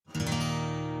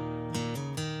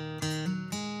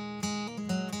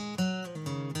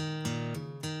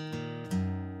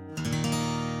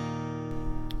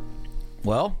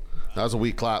Well, That was a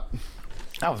weak clap.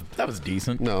 that was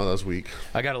decent. No, that was weak.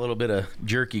 I got a little bit of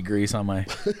jerky grease on my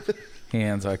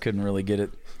hands. I couldn't really get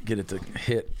it to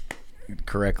hit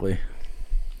correctly.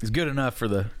 It's good enough for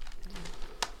the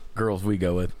girls we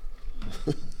go with.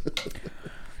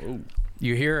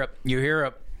 You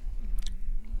hear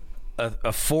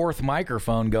a fourth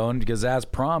microphone going because, as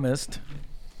promised,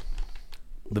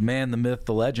 the man, the myth,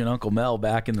 the legend, Uncle Mel,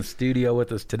 back in the studio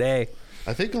with us today.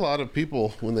 I think a lot of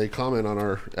people, when they comment on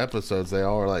our episodes, they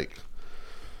all are like,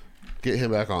 "Get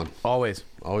him back on." Always.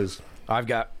 I've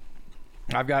got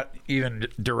even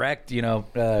direct,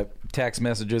 text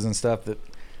messages and stuff that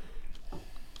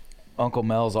Uncle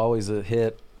Mel's always a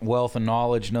hit. Wealth and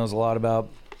knowledge, knows a lot about.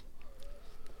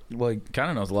 Well, he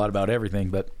kind of knows a lot about everything,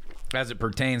 but as it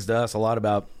pertains to us, a lot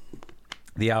about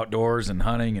the outdoors and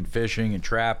hunting and fishing and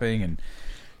trapping and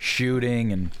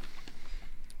shooting. And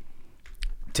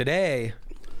today,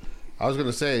 I was going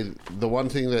to say, the one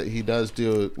thing that he does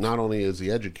do, not only is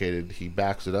he educated, he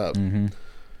backs it up. Mm-hmm.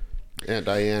 Aunt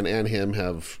Diane and him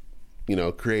have,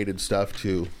 created stuff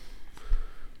to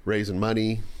raising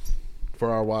money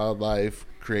for our wildlife,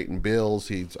 creating bills.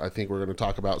 I think we're going to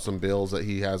talk about some bills that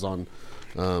he has on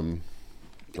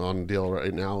deal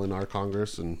right now in our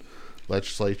Congress and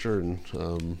legislature,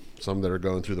 and some that are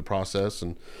going through the process,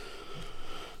 and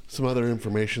some other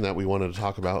information that we wanted to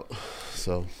talk about.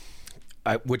 So,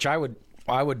 which I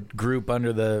would group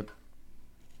under the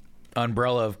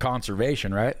umbrella of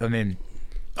conservation, right? I mean,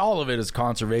 all of it is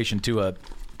conservation to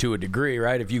a degree,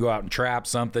 right? If you go out and trap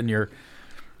something,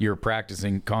 you're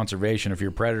practicing conservation. If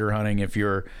you're predator hunting, if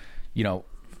you're,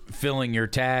 filling your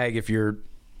tag, if you're,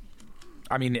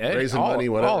 raising money,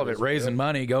 whatever. All of it, raising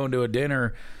money, going to a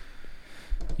dinner,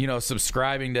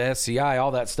 subscribing to SCI,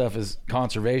 all that stuff is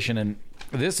conservation. And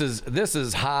this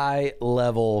is high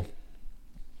level.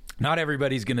 Not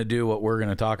everybody's going to do what we're going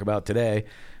to talk about today,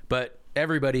 but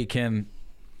everybody can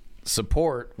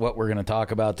support what we're going to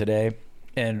talk about today.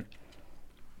 And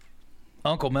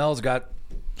Uncle Mel's got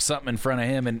something in front of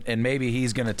him, and maybe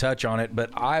he's going to touch on it.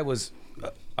 But I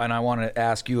want to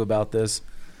ask you about this,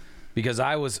 because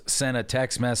I was sent a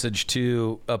text message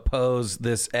to oppose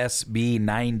this SB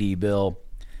 90 bill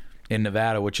in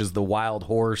Nevada, which is the wild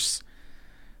horse.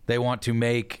 They want to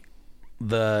make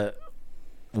the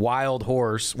wild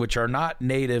horse, which are not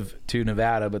native to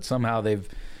Nevada, but somehow they've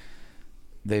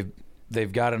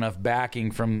got enough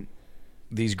backing from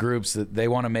these groups that they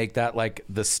want to make that like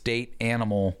the state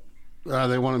animal.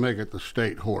 They want to make it the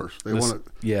state horse.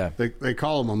 They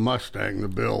call them a Mustang. The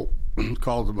bill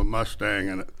calls them a Mustang,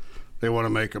 and they want to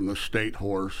make them the state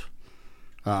horse.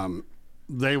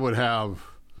 They would have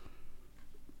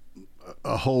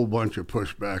a whole bunch of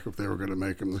pushback if they were going to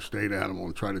make them the state animal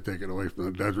and try to take it away from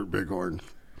the desert bighorn.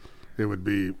 It would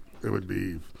be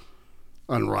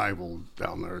unrivaled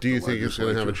down there. Do you think it's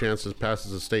going to have a chance to pass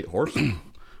as a state horse?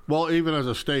 Well, even as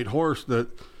a state horse, the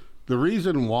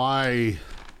reason why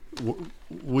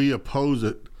we oppose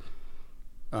it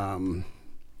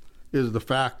is the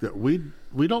fact that we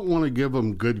don't want to give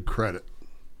them good credit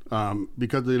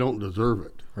because they don't deserve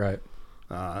it. Right.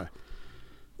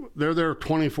 They're there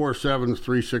 24/7,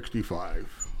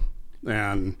 365,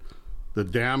 and the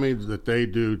damage that they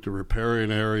do to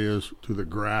riparian areas, to the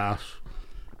grass,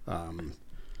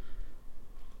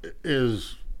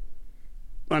 is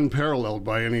unparalleled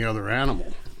by any other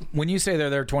animal. When you say they're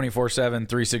there 24/7,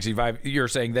 365, you're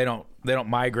saying they don't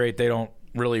migrate, they don't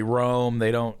really roam,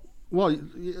 they don't. Well,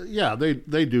 yeah,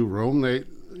 they do roam. They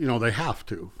have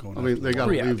to. They got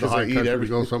to leave the high country to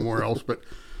go somewhere else, but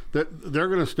they're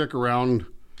going to stick around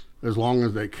as long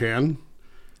as they can,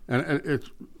 and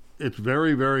it's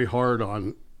very, very hard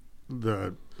on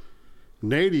the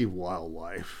native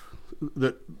wildlife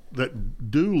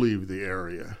that do leave the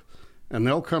area, and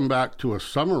they'll come back to a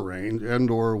summer range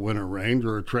and/or winter range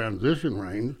or a transition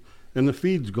range, and the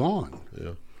feed's gone.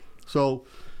 Yeah. So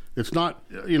it's not,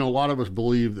 a lot of us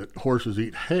believe that horses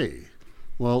eat hay.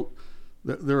 Well,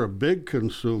 they're a big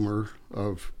consumer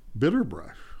of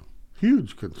bitterbrush,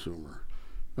 huge consumer.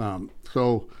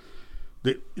 So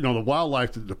the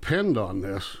wildlife that depend on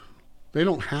this, they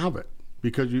don't have it,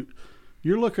 because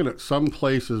you're looking at some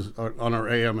places on our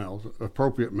AMLs,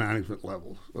 appropriate management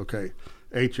levels, okay,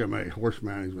 HMA, horse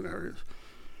management areas.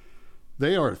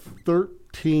 They are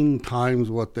 13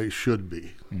 times what they should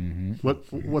be,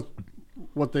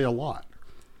 what they allot.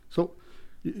 So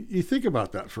you think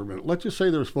about that for a minute. Let's just say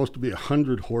there's supposed to be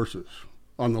 100 horses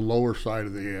on the lower side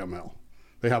of the AML.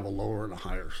 They have a lower and a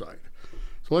higher side.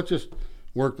 So let's just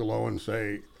work the low and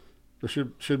say there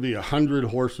should be 100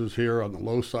 horses here on the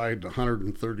low side and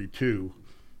 132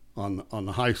 on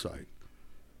the high side.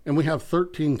 And we have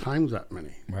 13 times that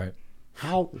many. Right.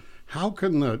 How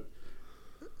can the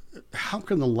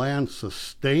land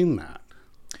sustain that?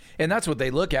 And that's what they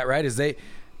look at, right?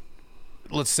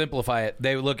 Let's simplify it.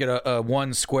 They look at a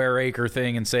 1 square acre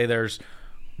thing and say there's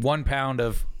 1 pound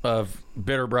of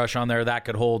bitter brush on there that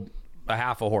could hold a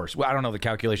half a horse. Well, I don't know the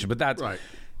calculation, but that's right.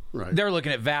 They're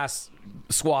looking at vast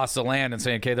swaths of land and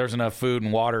saying, okay, there's enough food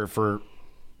and water for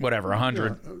whatever,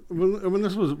 100. Yeah. When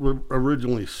this was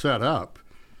originally set up,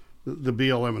 the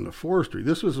BLM and the forestry,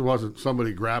 wasn't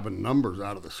somebody grabbing numbers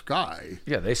out of the sky.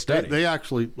 Yeah, they studied. They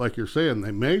actually, like you're saying,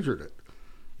 they measured it.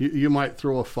 You might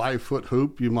throw a 5-foot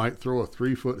hoop. You might throw a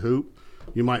 3-foot hoop.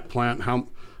 You might plant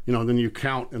then you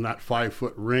count in that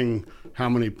 5-foot ring how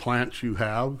many plants you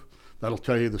have. That'll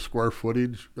tell you the square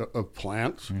footage of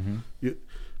plants. Mm-hmm.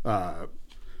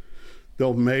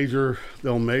 They'll measure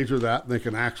that. And they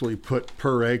can actually put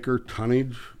per acre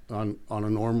tonnage on a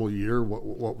normal year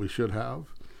what we should have.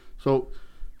 So,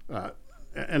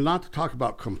 and not to talk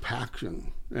about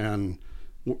compaction and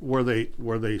where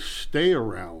they stay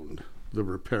around the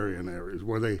riparian areas,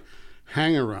 where they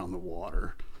hang around the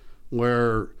water,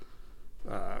 where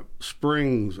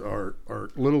springs are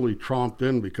literally tromped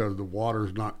in because the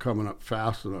water's not coming up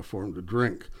fast enough for them to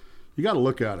drink. You got to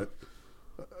look at it.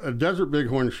 A desert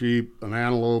bighorn sheep, an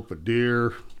antelope, a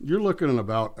deer, you're looking at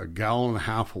about 1.5 gallons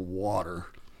of water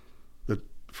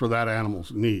for that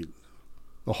animal's need.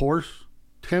 A horse,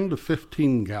 10 to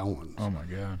 15 gallons. Oh my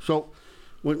God. So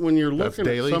when you're looking at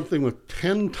daily? something with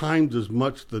 10 times as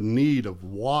much the need of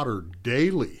water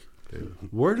daily,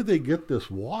 where do they get this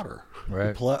water?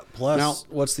 Right. Plus, Now,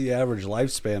 what's the average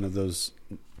lifespan of those,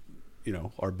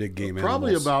 our big game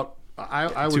probably animals? about,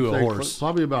 I would To a say horse.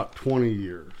 probably about 20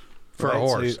 years. For a Right,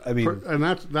 horse. so, I mean, And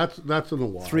that's in the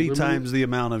wild. three times the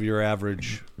amount of your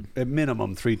average, at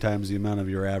minimum, 3 times the amount of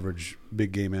your average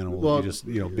big game animal. Well, bighorn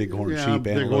yeah, sheep, bighorn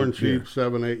antelope, sheep, deer.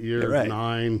 7-8 years, Right.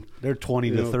 9. They're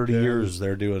 20 to 30 years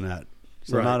they're doing that.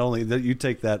 So Right. not only that, you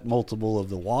take that multiple of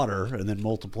the water and then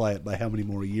multiply it by how many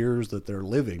more years that they're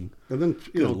living. And then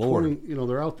Good Lord.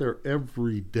 they're out there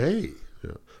every day.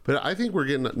 Yeah. But I think we're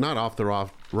getting not off the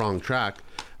wrong track.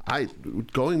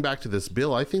 Going back to this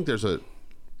bill, I think there's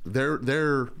they're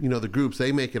the groups,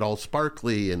 they make it all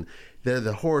sparkly and they're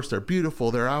the horse, they're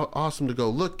beautiful, they're awesome to go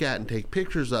look at and take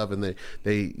pictures of, and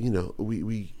they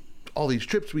we all these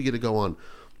trips we get to go on.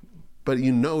 But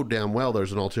damn well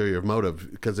there's an ulterior motive,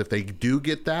 because if they do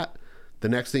get that, the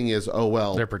next thing is,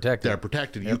 they're protected. They're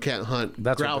protected. Yep. You can't hunt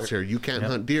That's grouse here. You can't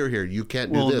hunt deer here. You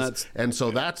can't Well, do and this. And so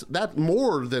that's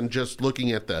more than just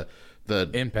looking at the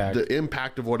impact. the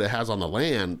impact of what it has on the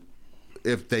land.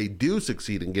 If they do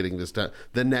succeed in getting this done,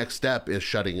 the next step is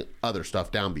shutting other stuff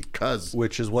down, because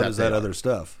Which is what is that other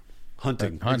stuff?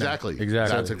 Hunting. Exactly.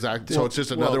 Exactly. That's exactly. So it's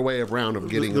just another way around of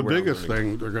getting the around biggest hunting.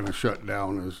 thing they're going to shut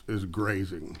down is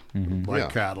grazing by Yeah.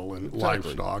 cattle and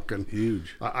Exactly. livestock, and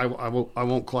Huge. I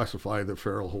won't classify the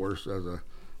feral horse as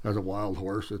a wild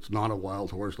horse. It's not a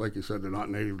wild horse, like you said. They're not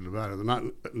native to Nevada. They're not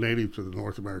native to the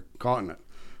North American continent.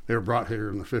 They were brought here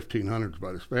in the 1500s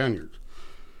by the Spaniards.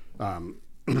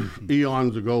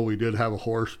 Eons ago, we did have a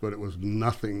horse, but it was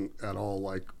nothing at all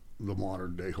like the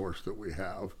modern day horse that we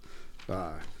have.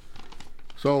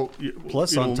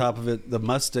 Plus, on top of it, the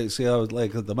Mustang. See, I was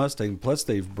like the Mustang. Plus,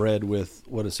 they've bred with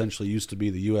what essentially used to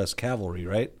be the U.S. cavalry,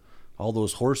 right? All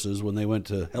those horses, when they went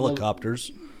to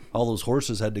helicopters, all those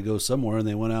horses had to go somewhere, and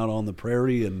they went out on the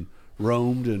prairie and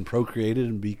roamed and procreated,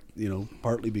 and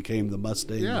partly became the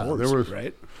Mustang horse, there was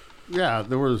right? Yeah,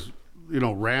 there was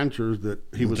ranchers that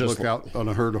he would look out on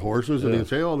a herd of horses, and he'd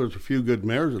say, "Oh, there's a few good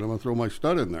mares, and I'm going to throw my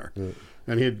stud in there,"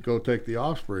 and he'd go take the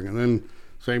offspring, and then.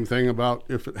 Same thing about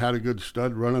if it had a good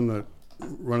stud running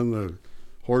the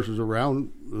horses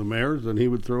around the mares, then he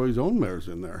would throw his own mares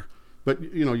in there.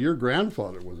 But your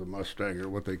grandfather was a Mustanger,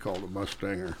 what they called a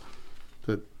Mustanger,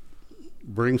 that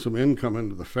brings some income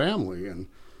into the family, and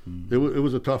it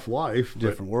was a tough life.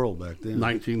 Different world back then.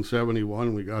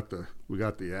 1971, we got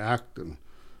the act, and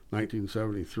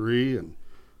 1973, and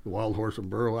the Wild Horse and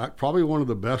Burro Act, probably one of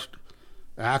the best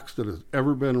acts that has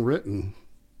ever been written.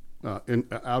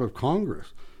 Out of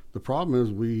Congress. The problem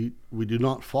is we do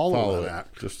not follow that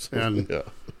act. And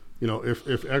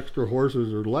if extra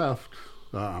horses are left,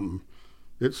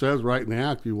 it says right in the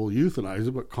act you will euthanize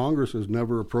it, but Congress has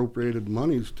never appropriated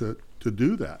monies to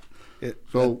do that.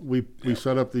 We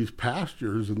set up these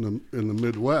pastures in the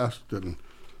Midwest, and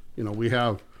we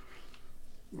have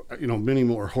many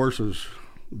more horses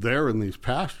there in these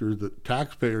pastures that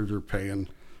taxpayers are paying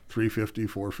 $350,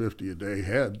 $450 a day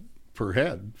per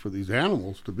head for these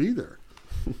animals to be there.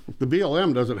 The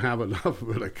BLM doesn't have enough of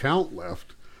an account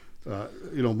left.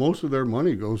 Most of their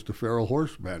money goes to feral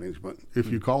horse management, if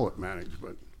you call it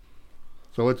management.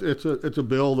 So it's a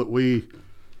bill that we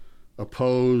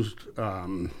opposed.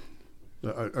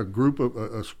 A group of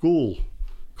a school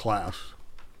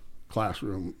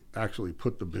classroom actually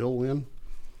put the bill in.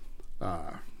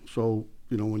 So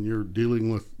when you're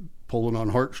dealing with pulling on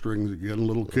heartstrings again,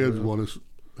 little kids want to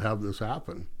have this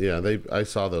happen. Yeah, I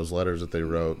saw those letters that they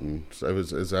wrote, and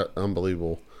is that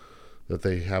unbelievable that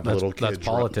they have little kids. That's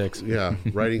politics.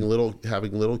 Having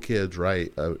little kids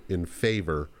write in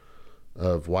favor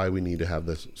of why we need to have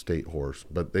this state horse,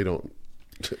 but they don't.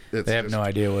 They have no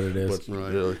idea what it is. What's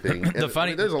really thing.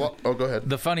 There's a lot. Oh, go ahead.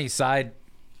 The funny side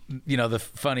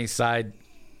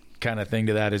kind of thing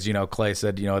to that is, Clay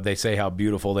said, they say how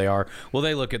beautiful they are. Well,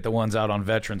 they look at the ones out on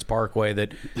Veterans Parkway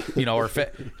that, are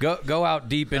go out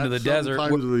deep into the desert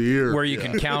where you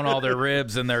can count all their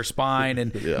ribs and their spine.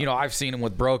 And, I've seen them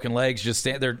with broken legs just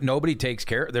stand there. Nobody takes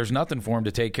care. There's nothing for them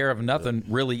to take care of. Nothing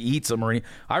really eats them.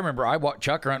 I remember I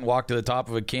chuck around and walked to the top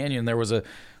of a canyon. There was a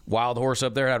wild horse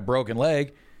up there, had a broken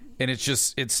leg. And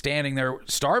it's standing there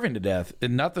starving to death,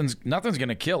 and nothing's going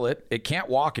to kill it. It can't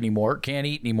walk anymore, can't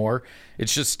eat anymore.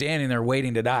 It's just standing there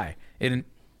waiting to die. And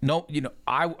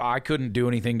I couldn't do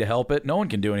anything to help it. No one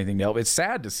can do anything to help it. It's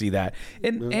sad to see that.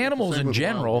 And animals in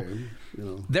general,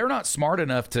 they're not smart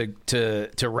enough to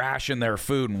ration their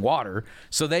food and water,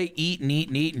 so they eat and eat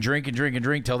and eat and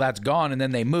drink till that's gone, and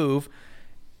then they move.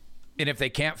 And if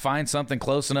they can't find something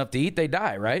close enough to eat, they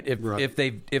die, right?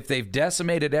 If they've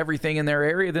decimated everything in their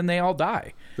area, then they all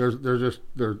die.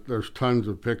 There's tons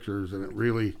of pictures, and it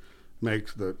really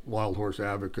makes the wild horse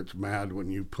advocates mad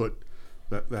when you put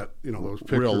that those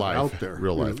pictures out there,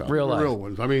 real life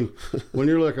ones. I mean, when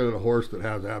you're looking at a horse that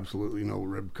has absolutely no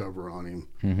rib cover on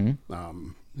him,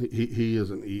 he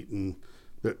isn't eaten.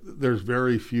 There's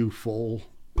very few foal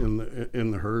in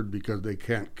the herd because they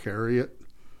can't carry it.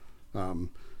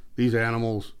 These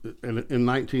animals, in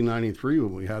 1993,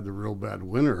 when we had the real bad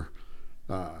winter,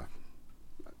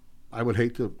 I would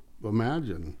hate to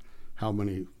imagine how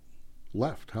many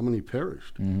left, how many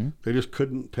perished. They just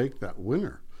couldn't take that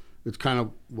winter. It's kind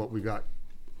of what we got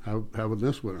having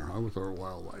this winter with our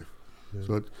wildlife. Yeah.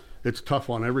 So it's tough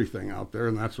on everything out there,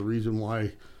 and that's the reason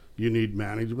why you need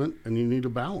management and you need a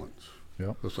balance.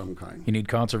 Of some kind. You need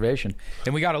conservation.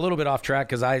 And we got a little bit off track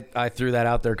because I threw that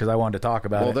out there because I wanted to talk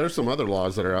about it. Well, there's some other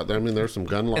laws that are out there. I mean, there's some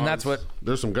gun laws. And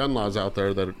there's some gun laws out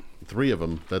there that 3 of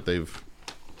them that that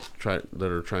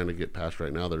are trying to get passed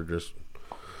right now that are just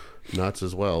nuts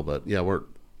as well. But yeah,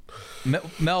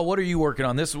 Mel, what are you working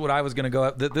on? This is what I was going to go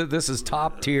up. This is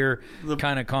top tier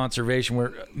kind of conservation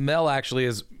where Mel actually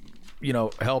is,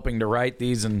 helping to write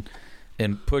these and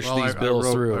push these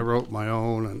bills through. I wrote my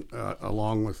own, and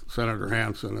along with Senator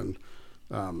Hansen,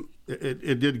 and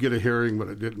it did get a hearing, but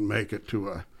it didn't make it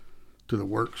to the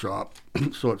workshop.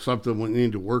 So it's something we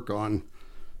need to work on.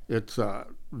 It's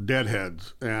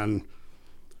deadheads, and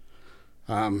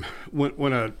when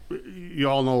you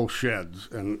all know sheds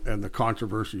and the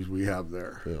controversies we have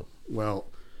there. Yeah. Well,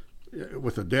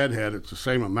 with a deadhead, it's the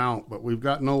same amount, but we've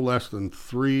got no less than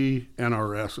 3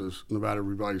 NRSs, Nevada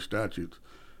Revised Statutes,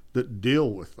 that deal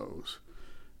with those.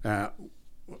 I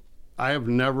have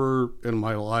never in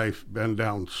my life been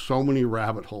down so many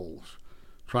rabbit holes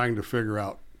trying to figure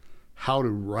out how to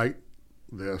write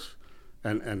this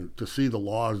and to see the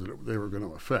laws that they were going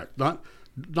to affect. Not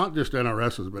just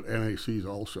NRSs, but NACs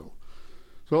also.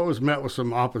 So it was met with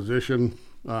some opposition.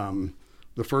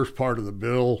 The first part of the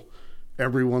bill,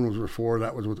 everyone was for.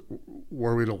 That was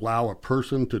where we'd allow a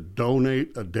person to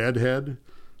donate a deadhead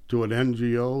to an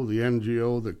NGO. The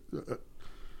NGO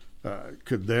that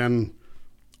could then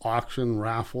auction,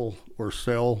 raffle, or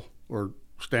sell, or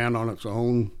stand on its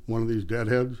own one of these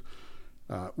deadheads.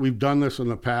 We've done this in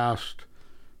the past.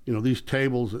 These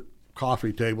tables,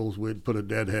 coffee tables, we'd put a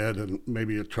deadhead and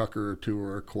maybe a chucker or 2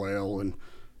 or a quail, and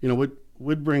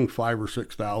we'd bring 5,000 or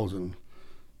 6,000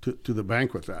 to the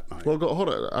banquet that night. Well, hold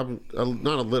on. I'm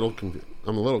not a little confused.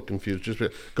 I'm a little confused. Just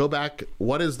go back.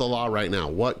 What is the law right now?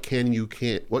 What can you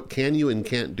and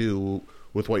can't do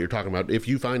with what you're talking about? If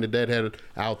you find a deadhead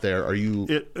out there, are you?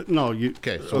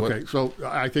 Okay. So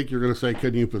I think you're going to say,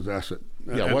 can you possess it?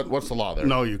 Yeah. What's the law there?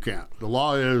 No, you can't. The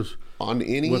law is on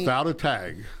any without a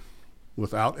tag.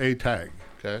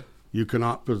 Okay. You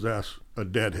cannot possess a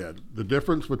deadhead. The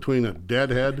difference between a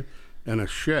deadhead and a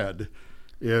shed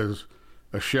is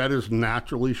a shed is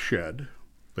naturally shed.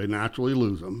 They naturally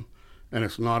lose them, and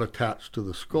it's not attached to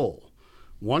the skull.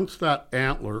 Once that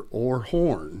antler or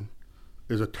horn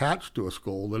is attached to a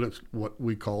skull, then it's what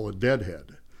we call a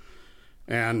deadhead.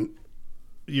 And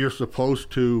you're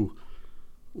supposed to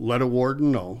let a warden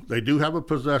know. They do have a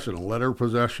letter of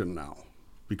possession now,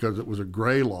 because it was a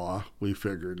gray law, we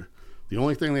figured, The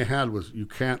only thing they had was you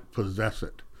can't possess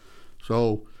it.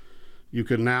 So you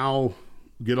can now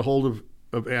get a hold of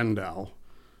NDOW,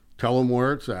 tell them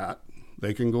where it's at.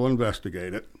 They can go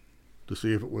investigate it to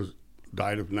see if it was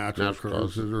died of natural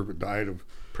causes or if it died of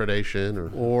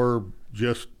predation or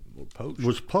just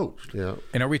was poached. Yeah.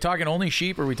 And are we talking only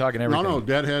sheep, or are we talking everything? No,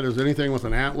 deadhead is anything with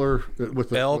an antler,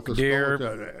 with elk, with deer,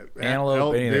 antelope,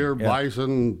 elk, anything. deer, Yeah.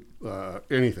 bison,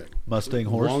 anything. Mustang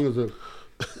As horse. long as it,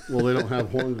 well, they don't have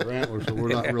horns or antlers, so we're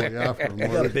not really after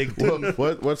them. Got a big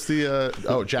What's the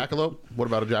jackalope? What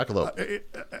about a jackalope?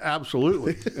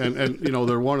 Absolutely, and you know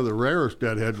they're one of the rarest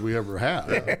deadheads we ever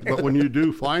had. But when you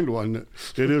do find one,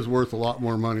 it is worth a lot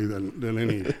more money than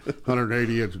any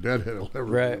 180-inch deadhead will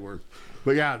ever be worth.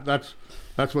 But yeah, that's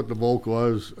what the bulk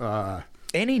was.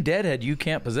 Any deadhead you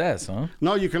can't possess, huh?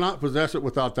 No, you cannot possess it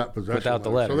without that possession. Without the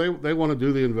letter. So they want to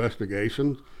do the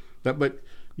investigations, but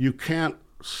you can't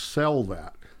sell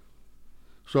that.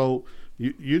 So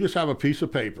you just have a piece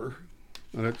of paper,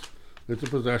 and it's a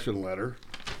possession letter,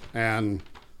 and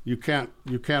you can't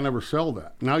ever sell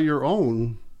that. Now your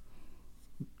own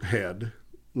head,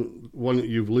 one that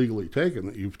you've legally taken,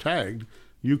 that you've tagged,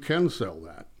 you can sell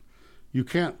that. You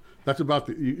can't. That's about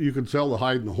you can sell the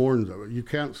hide and the horns of it. You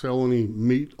can't sell any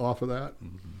meat off of that.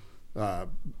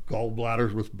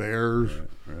 Gallbladders with bears.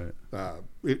 Right.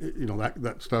 You know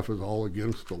that stuff is all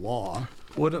against the law.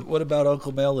 What about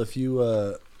Uncle Mel? If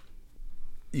you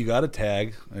you got a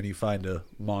tag and you find a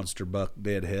monster buck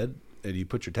deadhead and you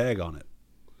put your tag on it,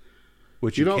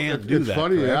 which you can't do. It's that,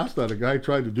 funny you correct? asked that. A guy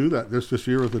tried to do that this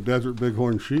year with the desert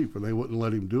bighorn sheep, and they wouldn't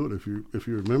let him do it. If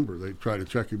you remember, they tried to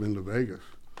check him into Vegas.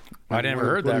 I never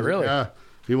heard that. Really? Yeah,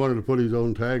 he wanted to put his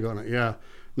own tag on it. Yeah.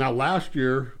 Now last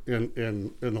year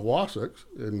in the Wasatch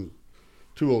in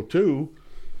 202,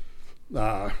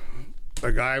 a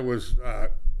guy was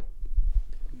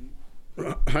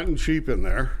hunting sheep in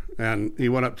there, and he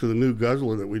went up to the new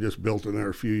guzzler that we just built in there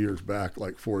a few years back,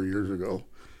 like 4 years ago,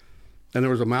 and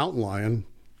there was a mountain lion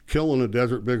killing a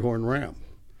desert bighorn ram.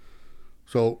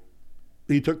 So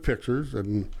he took pictures,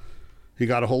 and he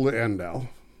got a hold of NDOW,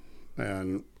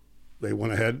 and they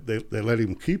went ahead, they let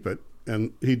him keep it,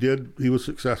 and he was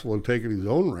successful in taking his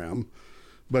own ram,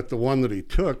 but the one that he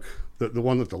took, the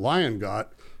one that the lion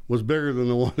got, was bigger than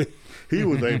the one he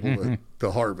was able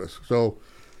to harvest. So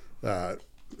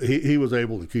he was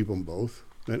able to keep them both.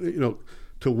 And, you know,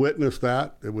 to witness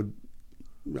that, I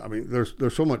mean,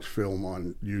 there's so much film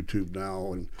on YouTube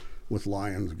now, and with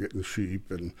lions getting sheep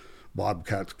and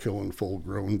bobcats killing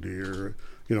full-grown deer.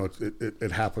 You know,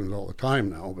 it happens all the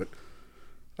time now, but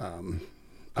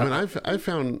I mean, I've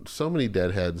found so many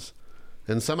deadheads,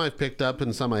 and some I've picked up,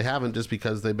 and some I haven't, just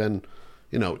because they've been,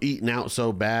 you know, eaten out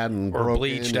so bad and Or broken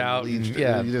bleached and out, bleached,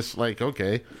 yeah. and you just like,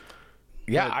 okay,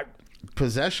 Yeah,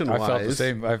 possession I wise, felt the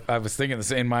same. I was thinking the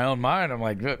same in my own mind. I'm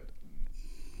like, look,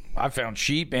 I found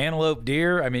sheep, antelope,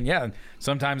 deer. I mean, yeah,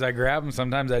 sometimes I grab them,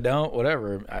 sometimes I don't.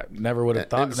 Whatever. I never would have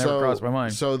thought. And Never crossed my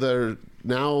mind. So they're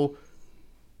now,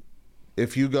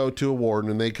 if you go to a warden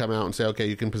and they come out and say, okay,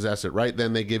 you can possess it, right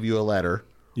then they give you a letter.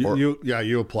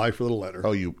 you apply for the letter.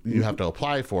 Oh, you have to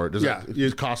apply for it. Does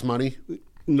it cost money?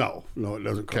 No, it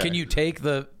doesn't cost. Can you take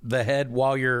the head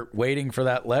while you're waiting for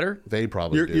that letter? They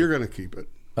probably do. You're going to keep it.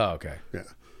 Oh, okay. Yeah.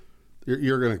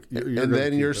 You're going to. And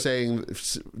then you're saying,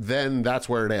 then that's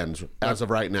where it ends as of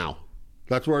right now.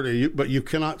 That's where but you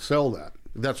cannot sell that.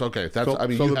 That's okay. That's So, I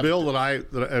mean, so you the have bill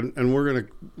and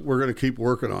we're gonna keep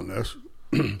working on this.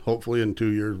 Hopefully, in 2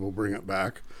 years we'll bring it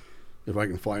back if I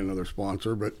can find another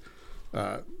sponsor. But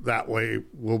that way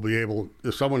we'll be able.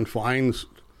 If someone finds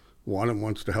one and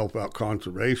wants to help out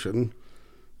conservation,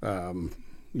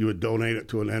 you would donate it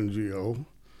to an NGO.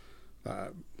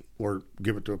 Or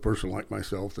give it to a person like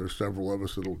myself. There's several of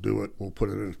us that'll do it. We'll put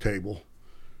it in a table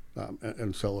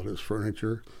and sell it as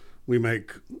furniture. We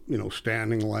make,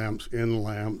 standing lamps, in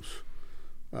lamps.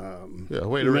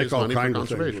 way to raise money for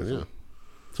conservation. Yeah.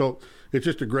 So it's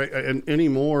just a great, and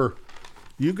anymore,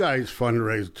 you guys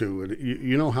fundraise too. And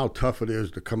you know how tough it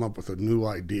is to come up with a new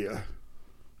idea.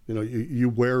 You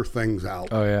wear things out.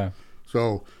 Oh yeah.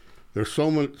 So there's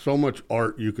so much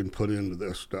art you can put into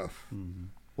this stuff. Mm-hmm.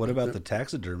 What about the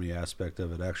taxidermy aspect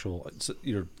of it?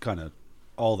 You're kind of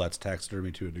all that's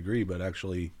taxidermy to a degree, but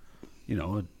actually,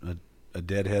 a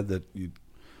deadhead that you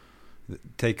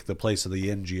take the place of the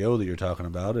NGO that you're talking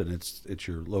about, and it's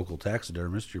your local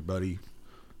taxidermist, your buddy,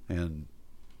 and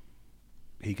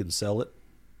he can sell it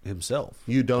himself.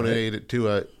 You donate it to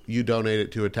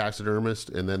a taxidermist,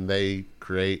 and then they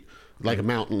create like a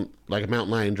mountain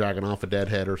lion dragging off a dead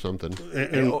head or something,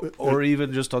 or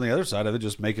even just on the other side of it,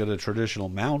 just make it a traditional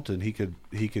mount, and he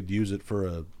could use it for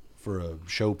a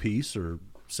showpiece or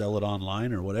sell it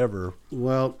online or whatever.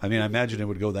 Well, I mean, I imagine it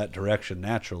would go that direction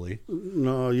naturally.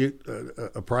 no,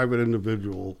 a private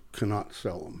individual cannot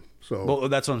sell them. So, Well,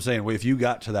 that's what I'm saying. If you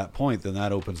got to that point, then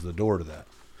that opens the door to that.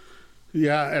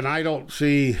 yeah, and I don't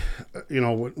see,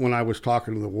 when I was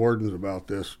talking to the wardens about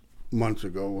this months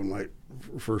ago, when I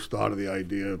first thought of the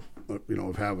idea,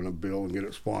 of having a bill and get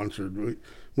it sponsored,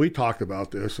 we talked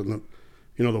about this, and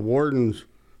the wardens,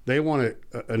 they want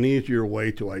an easier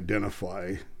way to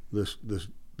identify this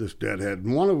deadhead.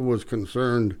 And one of them was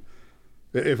concerned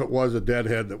if it was a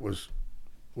deadhead that was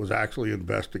actually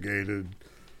investigated,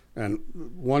 and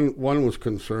one was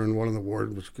concerned. One of the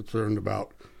wardens was concerned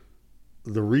about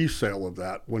the resale of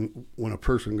that when a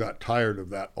person got tired of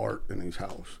that art in his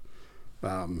house.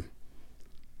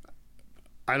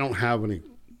 I don't have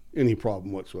any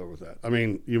problem whatsoever with that. I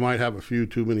mean, you might have a few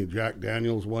too many Jack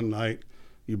Daniels one night.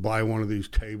 You buy one of these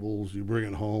tables, you bring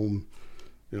it home.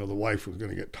 The wife was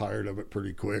going to get tired of it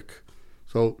pretty quick.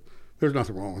 So there's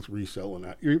nothing wrong with reselling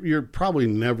that. You're probably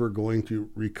never going to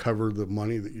recover the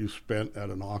money that you spent at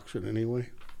an auction anyway.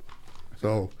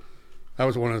 So that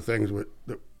was one of the things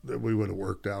that we would have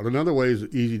worked out. Another way is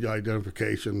easy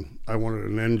identification. I wanted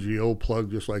an NGO plug,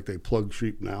 just like they plug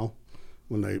sheep now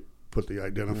when they put the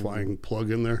identifying plug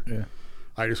in there. Yeah.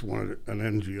 I just wanted an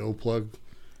NGO plug,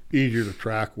 easier to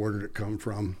track. Where did it come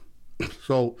from?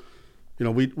 So,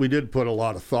 we did put a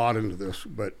lot of thought into this,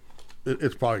 but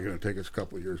it's probably going to take us a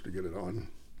couple of years to get it on.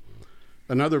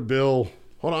 Another bill.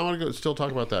 Hold on, I want to still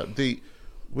talk about that.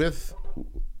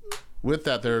 With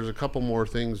that, there's a couple more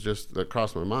things just that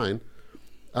crossed my mind.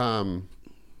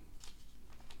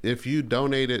 If you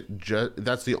donate it,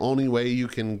 that's the only way you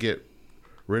can get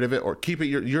rid of it, or keep it.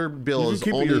 Your bill You is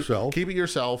keep it only yourself. Keep it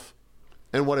yourself.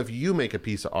 And what if you make a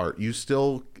piece of art? You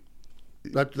still,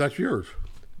 That's yours.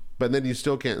 but then you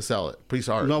still can't sell it. Piece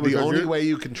of art. No, the because only you're- way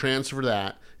you can transfer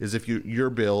that is if your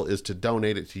bill is to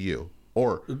donate it to you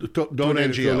or Donate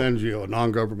it to NGO. an NGO, a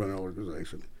non-governmental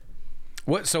organization.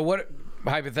 What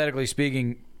hypothetically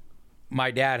speaking, my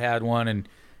dad had one and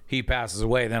he passes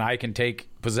away, then I can take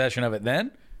possession of it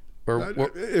then? Or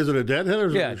Is it a deadhead? Or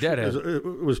is Yeah, it deadhead. It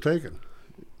was taken.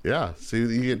 Yeah. So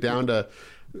you get down to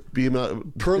being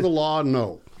Per the law,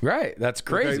 no. right, that's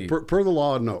crazy. Okay, per the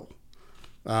law, no.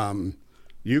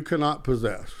 You cannot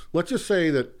possess. Let's just say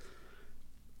that,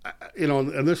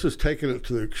 and this is taking it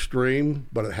to the extreme,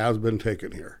 but it has been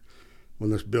taken here when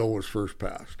this bill was first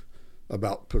passed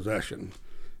about possession.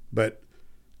 But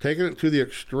taking it to the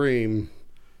extreme,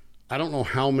 I don't know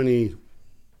how many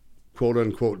quote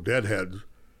unquote deadheads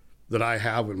that I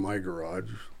have in my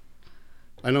garage.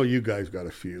 I know you guys got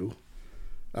a few.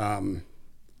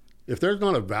 If there's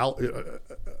not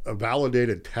a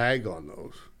validated tag on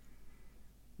those,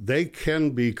 they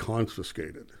can be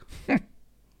confiscated.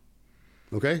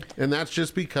 Okay? and that's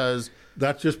just because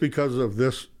That's just because of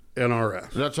this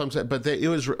NRS. that's what I'm saying. But it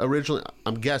was originally,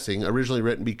 I'm guessing, originally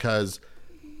written because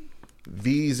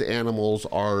these animals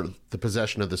are the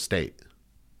possession of the state,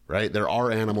 right? There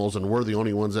are animals, and we're the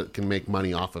only ones that can make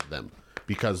money off of them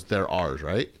because they're ours,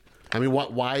 right? I mean,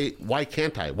 why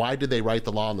can't I? Why did they write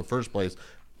the law in the first place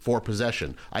for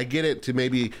possession? I get it to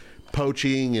maybe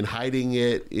poaching and hiding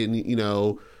it in, in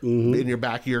your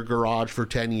back of your garage for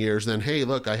 10 years. Then, hey,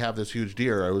 look, I have this huge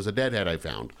deer. It was a deadhead I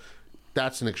found.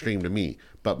 That's an extreme to me.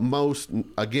 But most,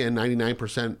 again,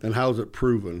 99%. And how's it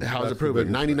proven? How's That's it proven?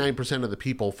 the biggest thing. 99% of the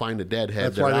people find a deadhead.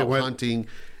 That's They're why they out went- hunting,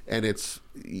 and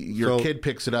your So- kid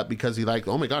picks it up because he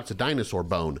oh my God, it's a dinosaur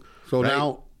bone. So right?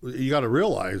 now you got to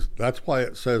realize that's why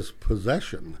it says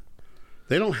possession.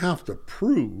 They don't have to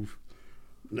prove,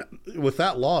 with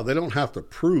that law, they don't have to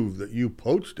prove that you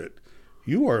poached it.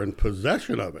 You are in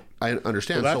possession of it. I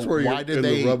understand. So that's So where why you're did in the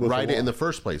they rub with the write it law. in the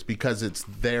first place? Because it's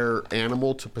their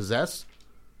animal to possess?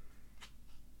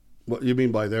 What you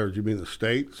mean by theirs? You mean the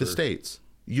states? The or- states.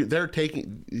 They're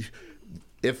taking.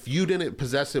 If you didn't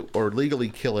possess it or legally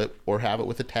kill it or have it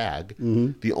with a tag,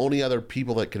 the only other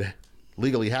people that could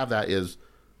legally have that is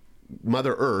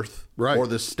Mother Earth Right. or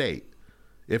the state.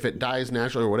 If it dies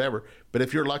naturally or whatever. But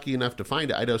if you're lucky enough to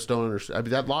find it, I just don't understand. I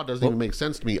mean, that law doesn't even make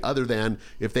sense to me other than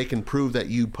if they can prove that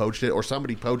you poached it or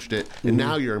somebody poached it and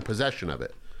now you're in possession of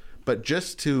it. But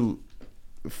just to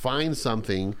find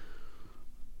something,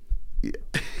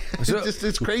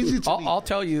 it's crazy to me. I'll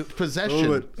tell you Possession.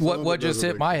 Some of it what just doesn't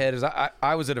hit make my head is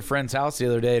I was at a friend's house the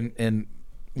other day and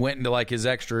went into like his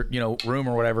extra room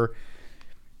or whatever.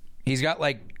 He's got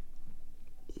like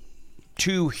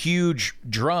 2 huge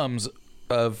drums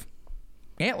of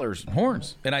antlers and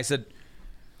horns, and I said,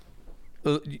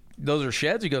 "Those are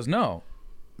sheds?" He goes, "No,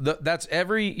 that's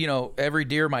every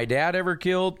deer my dad ever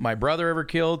killed, my brother ever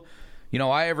killed,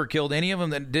 I ever killed any of them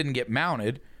that didn't get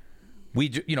mounted."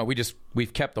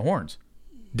 we've kept the horns,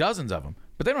 dozens of them,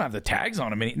 but they don't have the tags on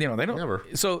them. They don't. Never.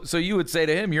 So you would say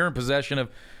to him, you're in possession of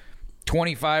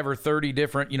 25 or 30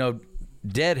 different,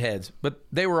 deadheads, but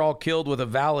they were all killed with a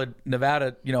valid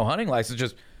Nevada, hunting license.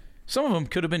 Just some of them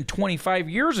could have been 25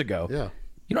 years ago. Yeah.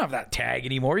 You don't have that tag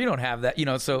anymore. You don't have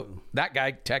that, so that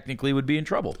guy technically would be in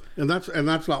trouble. And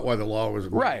that's not why the law was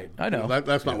made. Right. I know.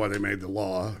 That's not why they made the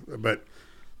law. But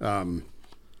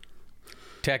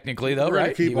technically, though, we're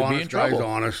right? keep He would be in honest guys trouble.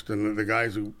 honest, and the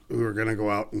guys who are going to go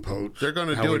out and poach, They're going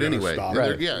to how do we're it gonna anyway. stop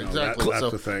Right. it. Yeah, exactly. That's So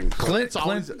the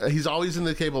thing. He's always in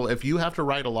the cable. If you have to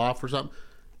write a law for something,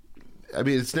 I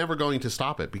mean, it's never going to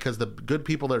stop it because the good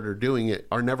people that are doing it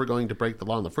are never going to break the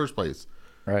law in the first place.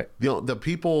 Right. The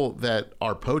people that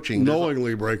are poaching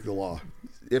Knowingly break the law.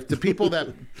 If the people that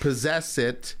possess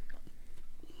it,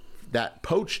 that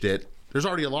poached it, there's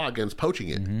already a law against poaching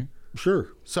it. Mm-hmm. Sure.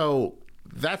 So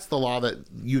that's the law that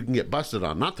you can get busted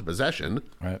on, not the possession.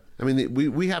 Right. I mean,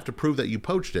 we have to prove that you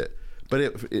poached it.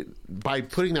 But by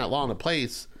putting that law into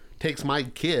place, takes my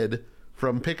kid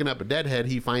from picking up a deadhead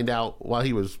he find out while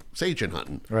he was saging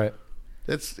hunting. Right.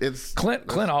 It's Clint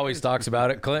always talks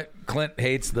about it. Clint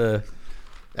hates the.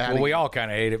 Well, we all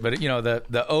kind of hate it, but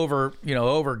the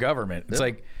over government. It's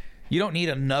like you don't need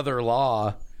another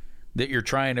law that you're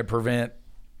trying to prevent.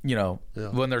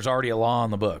 When there's already a law on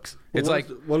the books. It's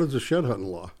what is a shed hunting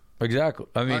law? Exactly.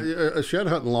 I mean, a shed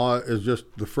hunting law is just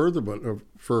the furtherment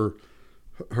for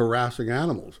harassing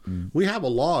animals. We have a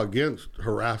law against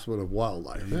harassment of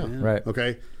wildlife. Yeah. right.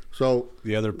 Okay. So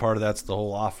The other part of that's the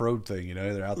whole off-road thing.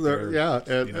 They're out there. yeah,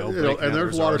 and, and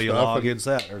there's a lot of already stuff. law against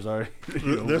that. There's already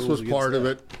This was part of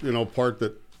it. Part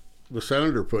that the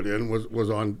senator put in was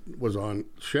on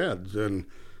sheds, and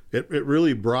it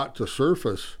really brought to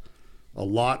surface a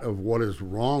lot of what is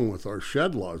wrong with our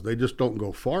shed laws. They just don't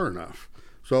go far enough.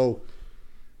 So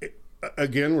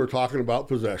again, we're talking about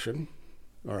possession.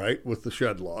 All right, with the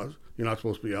shed laws, you're not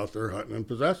supposed to be out there hunting and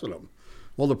possessing them.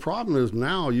 Well, the problem is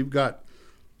now you've got.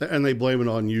 And they blame it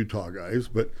on Utah guys,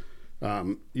 but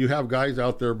you have guys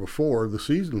out there before the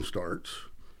season starts,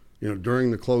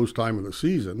 during the close time of the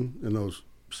season in those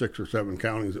 6 or 7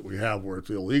 counties that we have where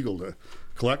it's illegal to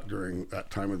collect during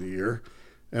that time of the year,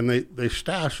 and they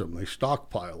stash them, they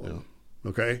stockpile them. Yeah.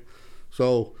 Okay,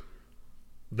 so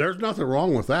there's nothing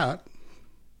wrong with that.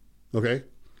 Okay,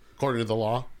 according to the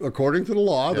law. According to the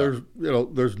law, yeah.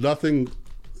 There's nothing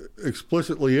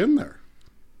explicitly in there.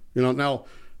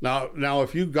 Now,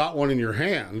 if you got one in your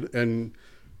hand and,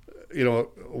 a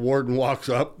warden walks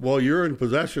up, well, you're in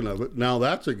possession of it. Now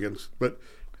that's against, but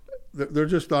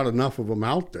there's just not enough of them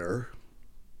out there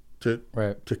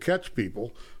to catch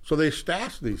people. So they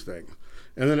stash these things.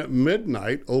 And then at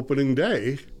midnight, opening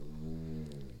day,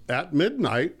 at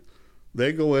midnight,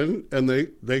 they go in and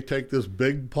they take this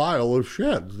big pile of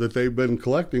sheds that they've been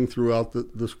collecting throughout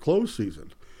this close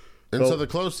season. And so the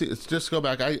close season, just to go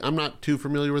back, I'm not too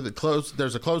familiar with it.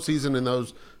 There's a close season in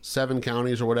those 7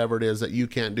 counties or whatever it is that you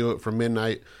can't do it from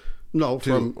midnight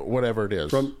to whatever it is.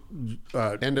 From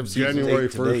end of season, January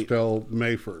 1st till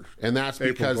May 1st. And that's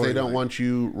because they don't want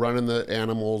you running the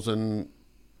animals and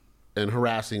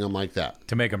harassing them like that.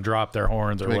 To make them drop their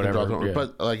horns or whatever. Yeah.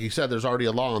 But like you said, there's already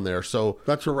a law in there. So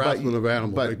that's harassment of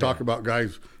animals. But they talk about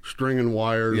guys stringing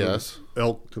wires, yes, and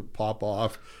elk to pop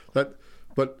off. But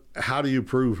how do you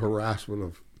prove harassment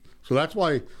of? So that's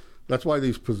why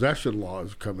these possession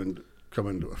laws come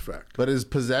into effect. But is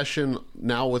possession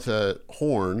now with a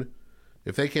horn?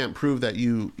 If they can't prove that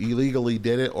you illegally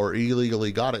did it or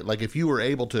illegally got it, like if you were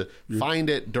able to find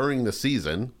it during the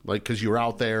season, like because you were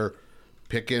out there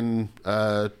picking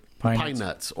pine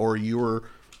nuts, or you were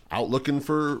out looking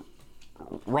for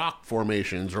rock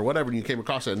formations or whatever, and you came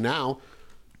across it, and now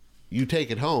you take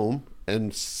it home,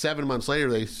 and 7 months later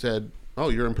they said, "Oh,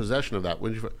 you're in possession of that."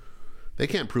 They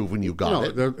can't prove when you got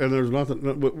it. And there's nothing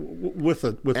with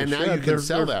a and now shed, you can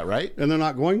sell that, right? And they're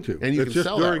not going to. And you can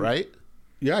sell that, right?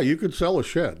 Yeah, you could sell a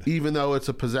shed, even though it's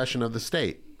a possession of the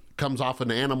state. Comes off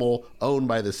an animal owned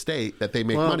by the state that they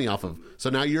make money off of. So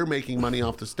now you're making money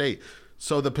off the state.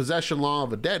 So the possession law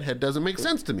of a deadhead doesn't make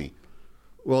sense to me.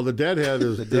 Well, the deadhead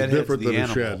is different than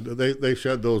animal. a shed. They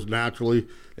shed those naturally.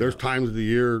 There's times of the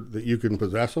year that you can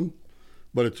possess them,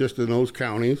 but it's just in those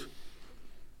counties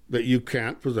that you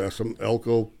can't possess them.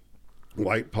 Elko,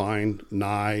 White Pine,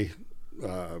 Nye,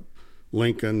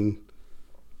 Lincoln.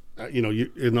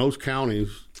 In those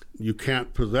counties, you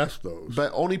can't possess those.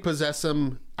 But only possess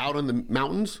them out in the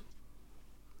mountains?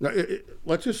 Now,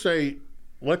 let's just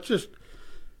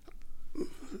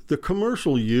the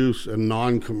commercial use and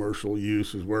non-commercial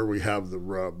use is where we have the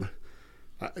rub.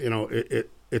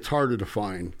 It's hard to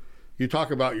define. you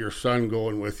talk about your son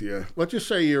going with you. Let's just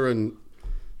say you're in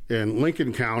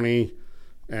Lincoln County,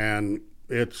 and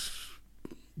it's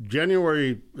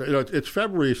January. It's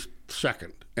February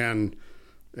 2nd, and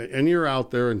you're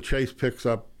out there, and Chase picks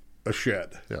up a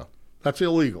shed. Yeah, that's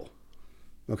illegal.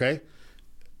 Okay,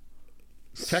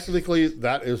 technically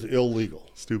that is illegal.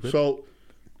 Stupid.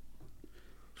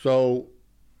 So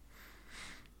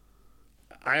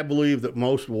I believe that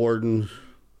most wardens,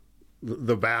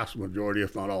 the vast majority,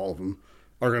 if not all of them,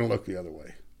 are going to look the other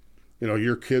way.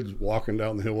 Your kid's walking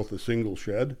down the hill with a single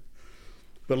shed.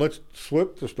 But let's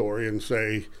flip the story and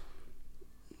say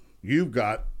you've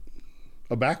got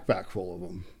a backpack full of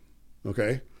them.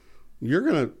 Okay, you're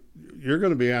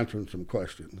gonna be answering some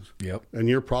questions. Yep. And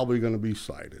you're probably going to be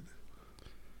cited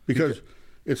because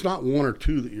it's not one or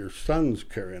two that your son's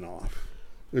carrying off.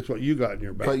 It's what you got in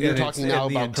your backpack. But you're talking now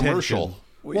about commercial.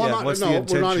 Well, we're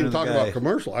not even talking about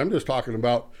commercial. I'm just talking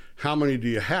about how many do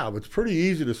you have. It's pretty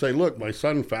easy to say, look, my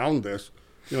son found this.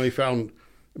 He found,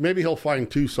 maybe he'll find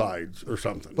two sides or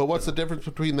something. But what's the difference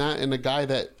between that and a guy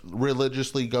that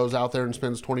religiously goes out there and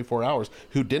spends 24 hours,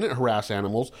 who didn't harass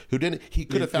animals, he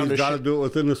could have found He's got to do it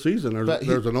within the season.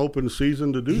 There's an open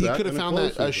season to do that. He could have found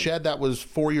a shed that was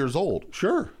 4 years old.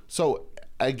 Sure. So,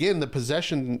 again, the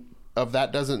possession of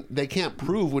that they can't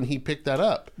prove when he picked that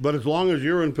up. But as long as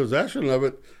you're in possession of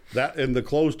it, that in the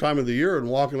closed time of the year and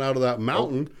walking out of that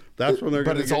mountain, that's when they're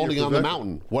going to get your possession. But it's only on the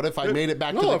mountain. What if I made it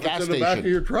back to the gas station? No, if it's in the back of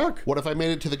your truck. What if I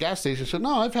made it to the gas station? So,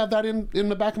 no, I've had that in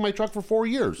the back of my truck for 4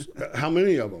 years. How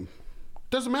many of them?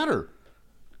 Doesn't matter.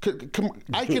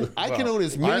 I can own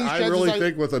as many sheds. I really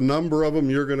think with a number of them,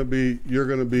 you're going to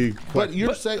be. But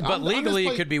you're saying, but legally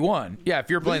it could be one. Yeah, if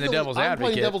you're playing the devil's advocate. I'm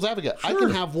playing devil's advocate. Sure. I can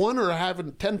have one or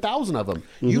have 10,000 of them.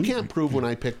 Mm-hmm. You can't prove when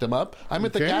I picked them up. I'm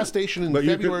at the gas station in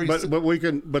February.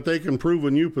 But they can prove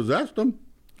when you possessed them.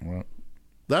 Well,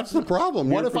 that's the problem.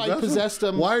 What if I possessed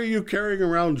them? Why are you carrying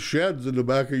around sheds in the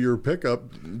back of your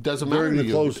pickup? Doesn't matter during to the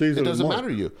you. Closed season. It doesn't matter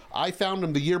to you. I found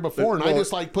them the year before, and I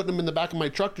just like putting them in the back of my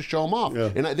truck to show them off.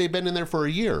 Yeah. And they've been in there for a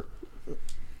year.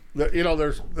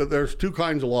 There's two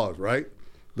kinds of laws, right?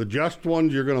 The just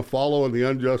ones you're going to follow, and the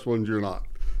unjust ones you're not,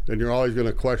 and you're always going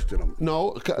to question them.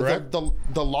 No,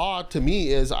 the law to me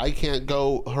is I can't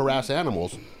go harass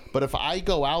animals, but if I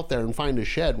go out there and find a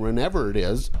shed whenever it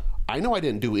is, I know I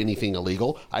didn't do anything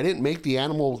illegal. I didn't make the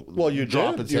animal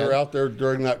drop its head. You were out there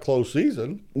during that closed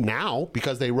season. Now,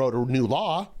 because they wrote a new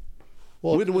law.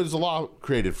 Well, when was the law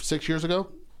created? 6 years ago?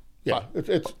 Yeah,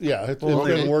 it's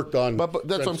been worked on. But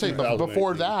that's what I'm saying. But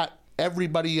before that,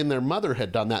 everybody and their mother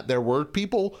had done that. There were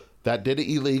people that did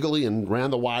it illegally and ran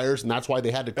the wires, and that's why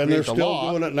they had to create the law. And they're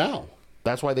still doing it now.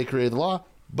 That's why they created the law.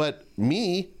 But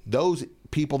those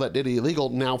people that did it illegal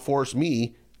now force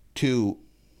me to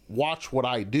watch what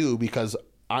I do because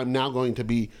I'm now going to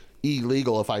be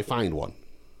illegal if I find one.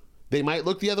 They might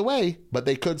look the other way, but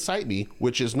they could cite me,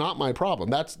 which is not my problem.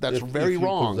 That's very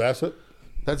wrong. Possess it?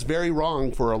 That's very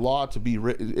wrong for a law to be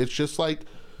written. It's just like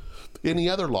any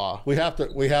other law. We have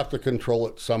to control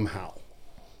it somehow.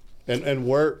 And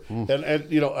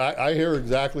I hear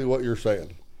exactly what you're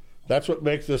saying. That's what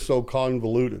makes this so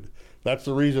convoluted. That's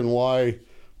the reason why,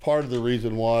 part of the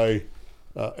reason why,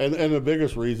 and the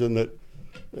biggest reason that,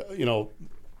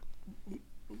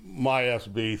 my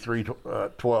SB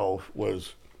 312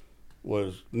 was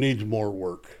needs more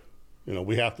work.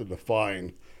 We have to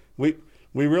define. We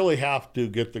really have to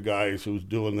get the guys who's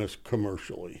doing this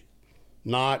commercially,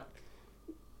 not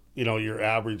your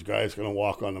average guy's going to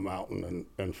walk on the mountain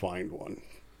and find one.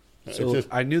 So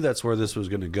I knew that's where this was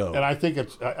going to go, and I think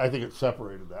it's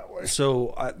separated that way.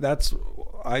 So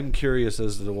I'm curious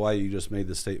as to why you just made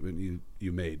the statement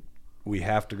you made. We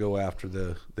have to go after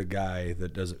the guy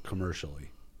that does it commercially.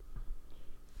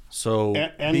 So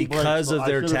because of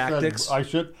their tactics, I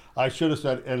should have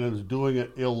said, and is doing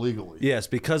it illegally. Yes,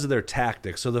 because of their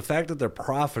tactics. So the fact that they're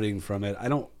profiting from it, I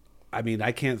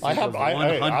can't think of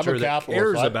one hunter that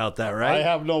cares about that, right? I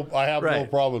have no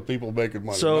problem with people making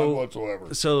money, none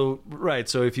whatsoever. So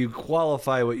if you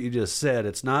qualify what you just said,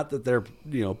 it's not that they're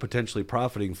potentially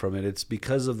profiting from it. It's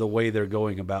because of the way they're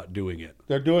going about doing it.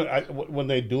 They're doing when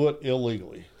they do it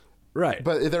illegally. Right,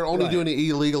 but they're only doing it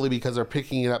illegally because they're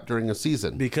picking it up during a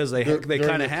season. Because they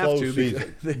kind of have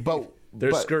to. But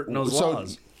they're skirting those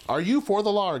laws. Are you for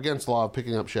the law or against the law of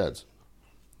picking up sheds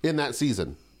in that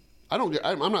season? I'm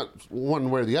not one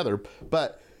way or the other.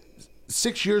 But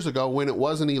 6 years ago, when it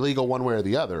wasn't illegal one way or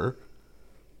the other,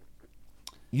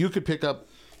 you could pick up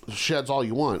sheds all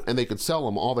you want, and they could sell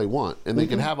them all they want, and they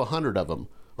could have 100 of them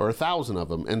or 1,000 of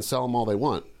them and sell them all they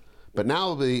want. But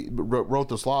now they wrote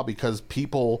this law because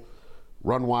people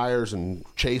run wires and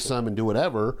chase them and do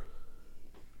whatever.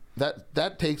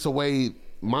 that takes away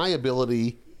my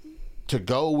ability to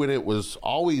go when it was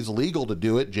always legal to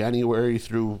do it, January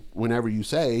through whenever you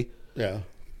say. Yeah.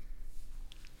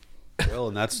 Well,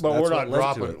 and that's But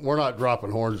that's we're not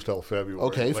dropping horns till February.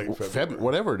 Okay, late February.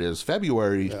 whatever it is,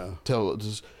 February till.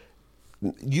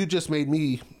 You just made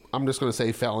me. I'm just going to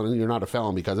say felon, and you're not a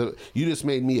felon because you just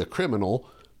made me a criminal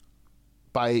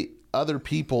by other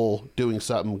people doing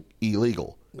something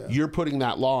illegal. Yeah. You're putting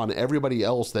that law on everybody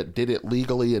else that did it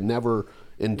legally and never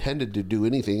intended to do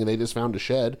anything, and they just found a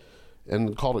shed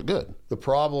and called it good. The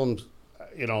problems,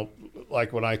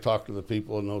 like when I talk to the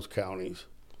people in those counties,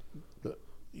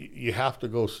 you have to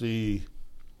go see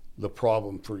the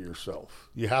problem for yourself.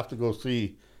 You have to go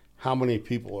see how many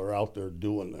people are out there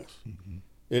doing this. Mm-hmm.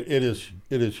 It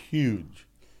is huge.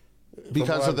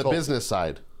 Because of the business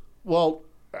side. Well,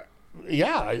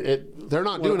 yeah. They're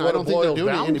not doing it. I don't think they're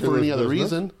doing it for any other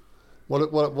reason. What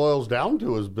it boils down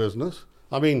to is business.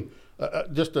 I mean,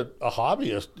 just a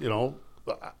hobbyist,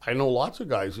 I know lots of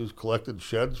guys who's collected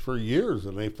sheds for years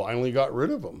and they finally got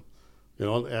rid of them,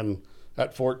 and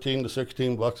at $14 to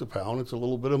 $16 a pound, it's a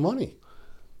little bit of money.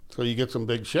 So you get some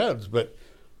big sheds, but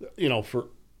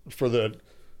for the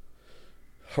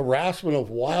harassment of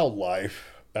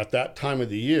wildlife at that time of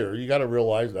the year, you got to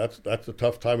realize that's a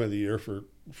tough time of the year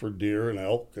for deer and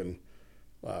elk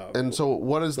and so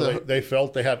what is they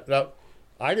felt they had. Now,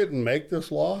 I didn't make this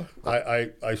law.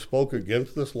 I spoke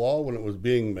against this law when it was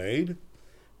being made,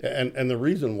 and the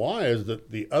reason why is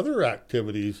that the other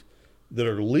activities that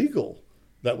are legal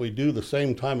that we do the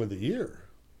same time of the year,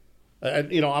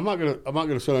 and I'm not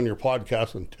gonna sit on your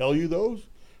podcast and tell you those.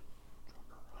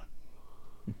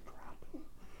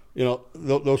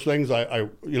 Those things I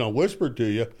whispered to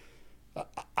you.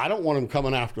 I don't want them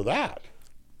coming after that,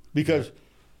 because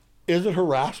is it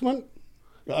harassment?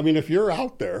 I mean, if you're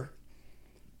out there,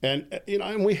 and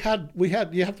and we had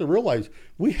you have to realize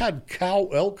we had cow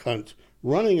elk hunts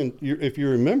running, if you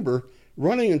remember,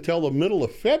 running until the middle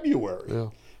of February. Yeah.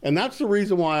 And that's the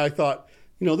reason why I thought,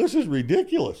 this is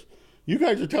ridiculous. You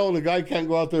guys are telling the guy can't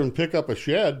go out there and pick up a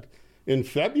shed in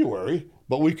February,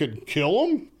 but we could kill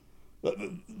him?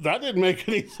 That didn't make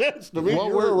any sense to me.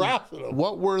 You're harassing them.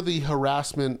 What were the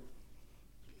harassment,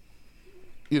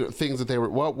 things that they were,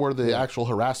 what were the actual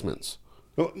harassments?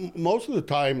 Most of the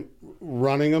time,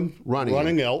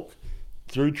 running elk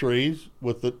through trees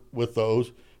with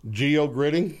those,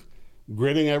 gritting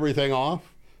everything off.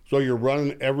 So you're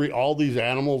running all these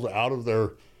animals out of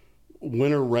their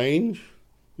winter range.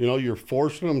 You're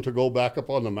forcing them to go back up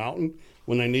on the mountain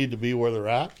when they need to be where they're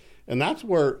at. And that's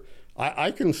where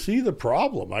I can see the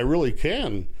problem. I really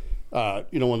can.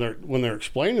 When they're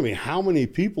explaining to me how many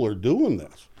people are doing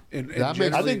this. I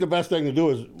think the best thing to do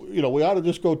is, we ought to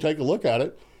just go take a look at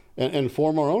it and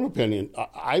form our own opinion.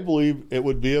 I believe it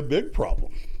would be a big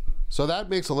problem. So that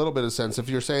makes a little bit of sense. If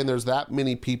you're saying there's that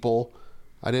many people,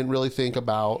 I didn't really think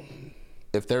about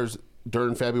if there's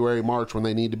during February, March, when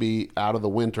they need to be out of the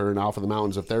winter and off of the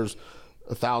mountains, if there's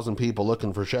 1,000 people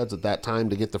looking for sheds at that time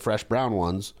to get the fresh brown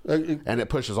ones, and it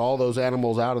pushes all those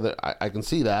animals out of I can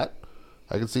see that.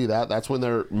 That's when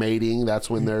they're mating. That's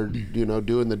when they're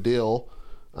doing the deal.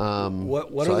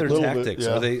 What are their tactics?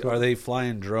 Yeah. Are they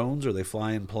flying drones? Are they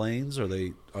flying planes? Are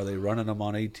they running them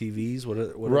on ATVs?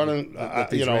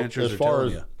 What these ranchers as far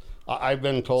as you? I've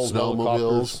been told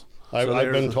helicopters.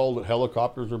 I've been told that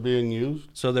helicopters are being used.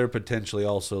 So they're potentially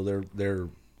also they're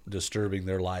disturbing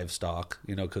their livestock,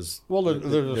 because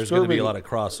there's going to be a lot of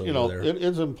crossover there. It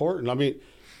is important. I mean,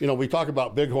 we talk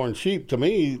about bighorn sheep. To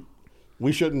me,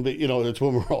 we shouldn't be. It's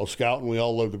when we're all scouting, we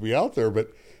all love to be out there,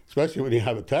 but especially when you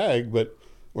have a tag,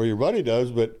 or your buddy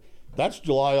does. But that's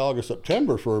July, August,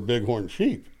 September for a bighorn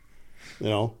sheep.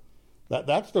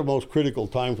 That's the most critical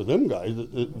time for them guys.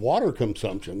 Water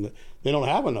consumption. They don't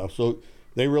have enough, so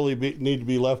they really need to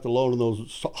be left alone in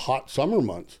those hot summer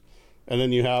months. And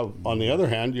then you have, on the other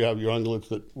hand, you have your ungulates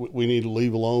that we need to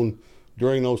leave alone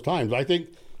during those times. I think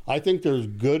there's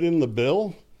good in the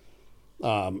bill,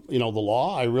 the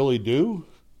law. I really do,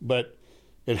 but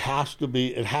it has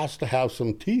to have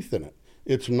some teeth in it.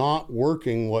 It's not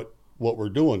working what we're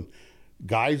doing.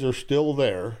 Guys are still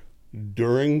there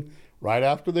right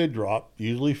after they drop,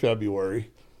 usually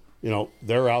February.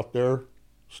 They're out there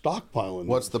stockpiling.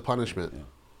 What's the punishment?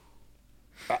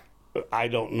 I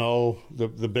don't know.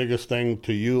 The biggest thing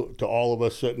to all of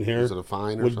us sitting here, is it a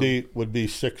fine or would be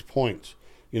 6 points.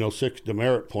 6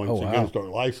 demerit points against our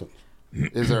license.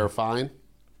 Is there a fine?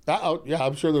 Yeah,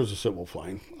 I'm sure there's a civil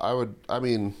fine.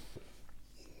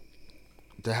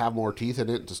 To have more teeth in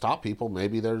it to stop people, that's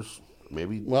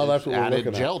what we're added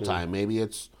looking jail at, time. Maybe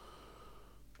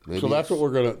so that's what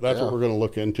we're gonna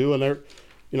look into, and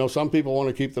some people want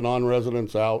to keep the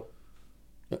non-residents out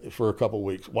for a couple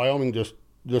weeks. Wyoming just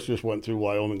went through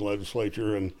Wyoming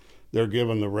legislature, and they're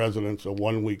giving the residents a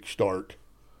 1-week start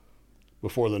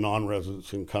before the non-residents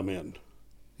can come in.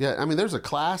 Yeah, I mean, there's a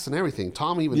class and everything.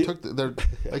 Tom even took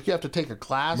like you have to take a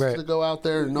class to go out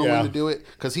there and know when to do it,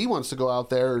 because he wants to go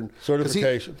out there and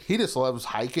certification. He just loves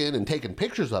hiking and taking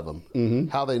pictures of them.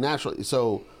 How they naturally.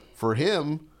 So for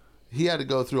him, he had to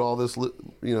go through all this,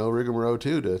 rigmarole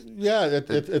too.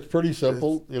 It's pretty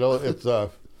simple. It's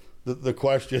the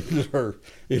questions are,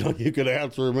 you could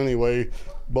answer them anyway.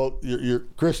 Both your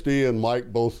Christy and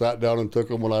Mike both sat down and took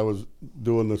them when I was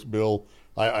doing this bill.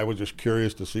 I was just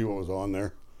curious to see what was on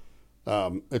there.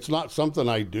 It's not something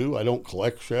I do. I don't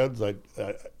collect sheds.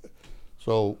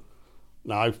 So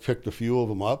now I've picked a few of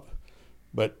them up,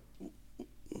 but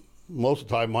most of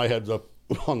the time my head's up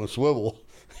on the swivel,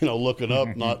 looking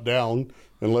up, not down,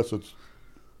 unless it's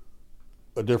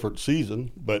a different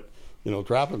season, but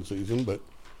trapping season. But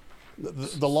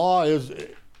the law is,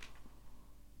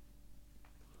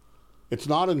 it's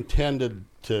not intended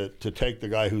to take the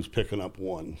guy who's picking up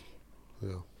one.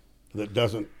 Yeah. That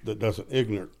doesn't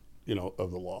ignorant,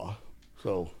 of the law.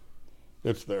 So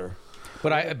it's there.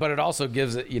 But it also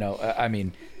gives it, I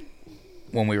mean,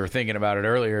 when we were thinking about it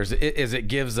earlier, it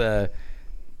gives a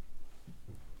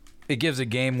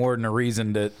game warden a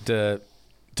reason to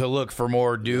look for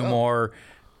more, do more,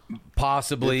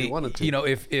 possibly.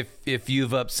 If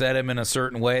you've upset him in a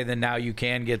certain way, then now you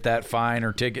can get that fine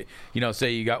or ticket.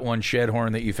 Say you got one shed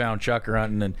horn that you found chucker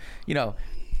hunting, and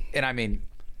and I mean,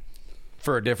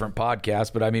 for a different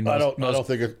podcast, but I mean, I don't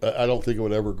think it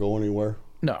would ever go anywhere.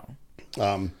 No,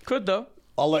 could though.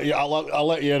 I'll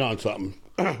let you in on something.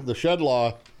 The shed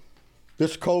law,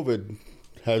 this COVID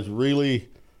has really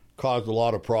caused a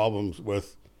lot of problems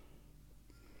with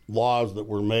laws that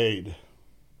were made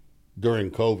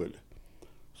during COVID.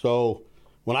 So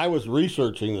when I was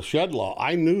researching the shed law,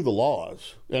 I knew the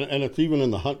laws, and it's even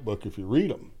in the hunt book if you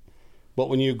read them. But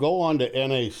when you go on to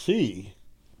NAC,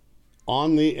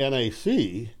 on the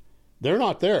NAC, they're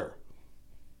not there.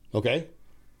 Okay?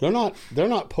 They're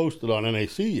not posted on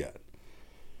NAC yet.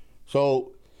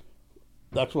 So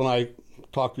that's when I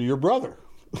talked to your brother.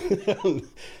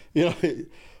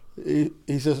 He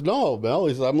says, no, Mel.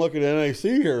 He says, I'm looking at NAC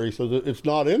here. He says, it's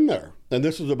not in there. And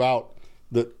this is about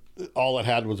all it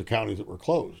had was the counties that were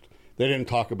closed. They didn't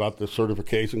talk about the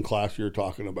certification class you're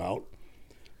talking about.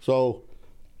 So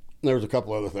there's a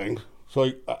couple other things.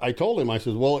 So I told him, I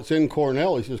says, well, it's in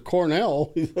Cornell. He says,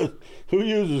 Cornell? He says, who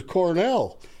uses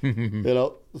Cornell?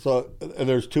 So and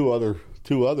there's two others.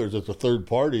 It's a third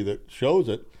party that shows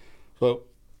it. So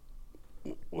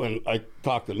when I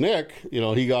talked to Nick,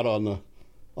 he got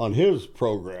on his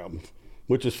program,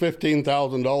 which is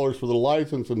 $15,000 for the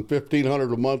license and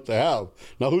 $1,500 a month to have.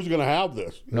 Now, who's going to have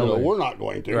this? We're not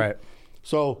going to. Right.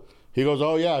 So he goes,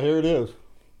 oh, yeah, here it is.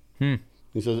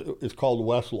 He says, it's called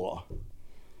Westlaw.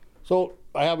 So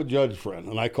I have a judge friend,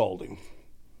 and I called him.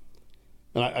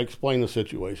 And I explained the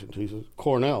situation. He says,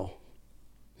 Cornell.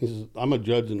 He says, I'm a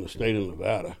judge in the state of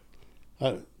Nevada.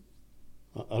 I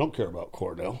don't care about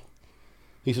Cornell.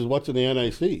 He says, what's in the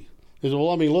NAC? He says, well,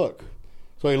 let me look.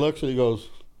 So he looks and he goes,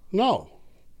 no.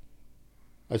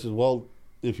 I said, well,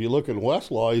 if you look in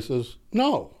Westlaw, he says,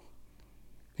 no.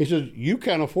 He says, you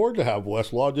can't afford to have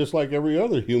Westlaw just like every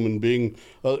other human being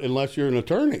unless you're an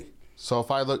attorney. So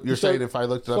if I look, saying if I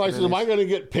looked up. So I said, am I going to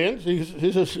get pinched?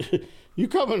 He says, you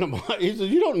come into my, he says,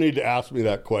 you don't need to ask me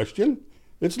that question.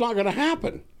 It's not going to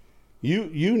happen. You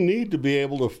need to be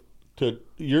able to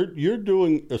you're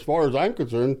doing, as far as I'm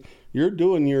concerned, you're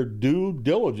doing your due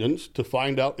diligence to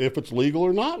find out if it's legal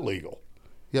or not legal.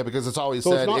 Yeah, because it's always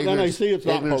so said it's not NAC, it's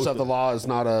not ignorance posted. of the law is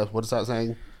not a, what is that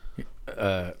saying?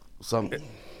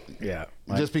 Yeah.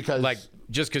 Just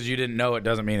because you didn't know it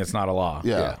doesn't mean it's not a law.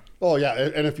 Yeah. Oh yeah,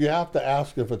 and if you have to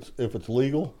ask if it's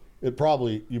legal, you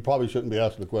probably shouldn't be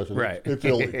asking the question. Right. It's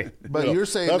illegal. But you're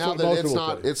saying now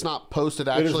that it's not posted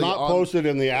actually. It is not posted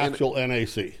in the actual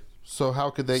NAC. So how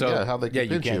could they? How they can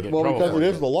pinch you? Well, because it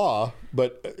is the law,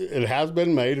 but it has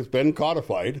been made. It's been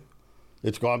codified.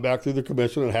 It's gone back through the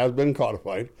commission. It has been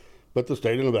codified. But the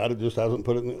state of Nevada just hasn't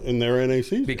put it in their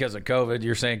NAC. Because of COVID,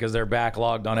 you're saying because they're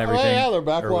backlogged on everything. Oh, yeah, they're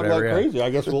backlogged like crazy. I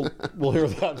guess we'll hear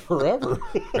that forever.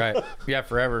 Right. Yeah,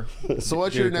 forever. So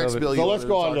what's your next bill? So let's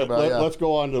go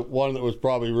on to one that was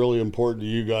probably really important to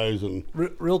you guys. And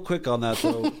real quick on that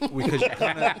though, because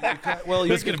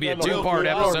this is going to be a 2-part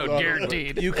episode,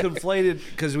 guaranteed. You conflated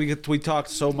because we talked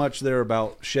so much there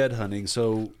about shed hunting,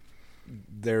 so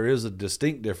there is a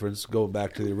distinct difference going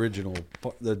back to the original,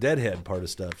 the deadhead part of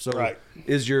stuff. So right.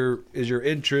 Is your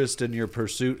interest and your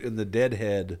pursuit in the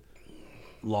deadhead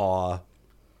law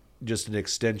just an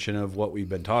extension of what we've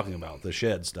been talking about, the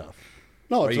shed stuff?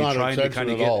 No, Are it's you not an trying to extension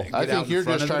kind of at all. get I out think in you're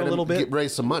front just of it trying a little to bit?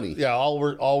 raise some money. Yeah, all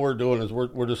we're doing is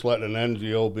we're just letting an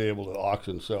NGO be able to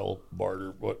auction, sell,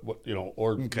 barter, what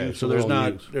or Okay, use so their there's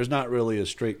own use. there's not really a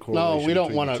straight correlation. No, we don't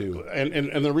between want the to. two.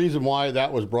 And the reason why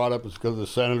that was brought up is because the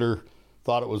senator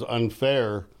thought it was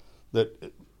unfair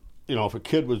that if a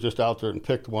kid was just out there and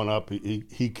picked one up,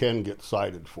 he can get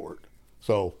cited for it.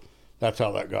 So that's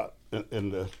how that got in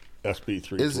the SB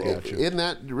 312. In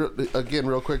that, again,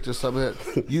 real quick, just some of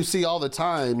it, you see all the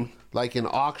time, like in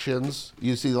auctions,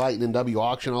 you see Lightning W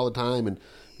auction all the time, and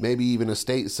maybe even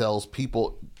estate sales,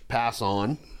 people pass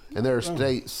on, and their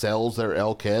estate sells their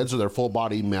elk heads or their full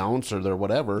body mounts or their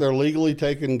whatever. They're legally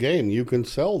taken game. You can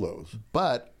sell those.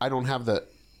 But I don't have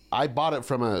I bought it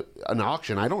from an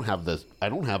auction. I don't have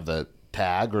the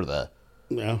tag or the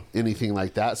anything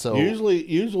like that. So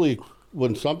usually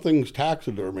when something's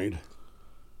taxidermied,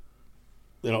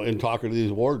 in talking to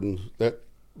these wardens, that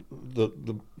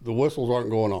the whistles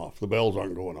aren't going off, the bells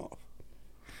aren't going off.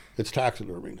 It's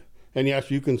taxidermied, and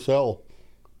yes, you can sell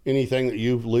anything that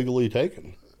you've legally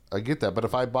taken. I get that, but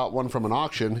if I bought one from an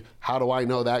auction, how do I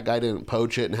know that guy didn't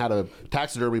poach it and had a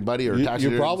taxidermy buddy or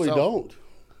taxidermy? You probably don't.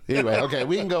 Anyway, okay,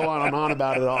 we can go on and on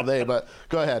about it all day, but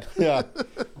go ahead. Yeah,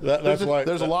 that's why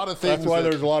there's a lot of things. That's why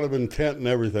there's a lot of intent and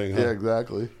everything. Huh? Yeah,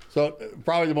 exactly. So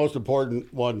probably the most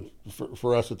important one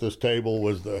for us at this table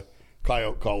was the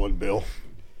coyote calling bill.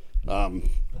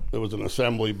 It was an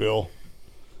assembly bill.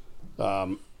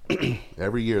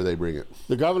 Every year they bring it.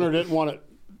 The governor didn't want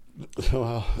it.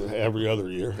 Well, every other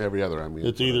year. Every other, I mean.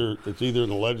 It's either in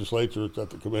the legislature, or it's at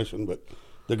the commission, but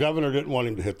the governor didn't want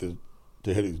him to hit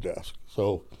his desk.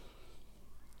 So,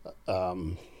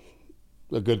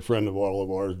 a good friend of all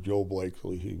of ours, Joe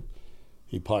Blakely,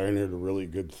 he pioneered a really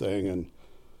good thing, and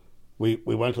we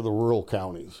went to the rural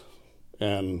counties,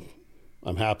 and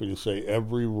I'm happy to say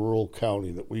every rural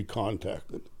county that we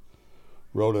contacted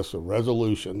wrote us a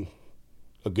resolution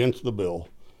against the bill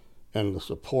and the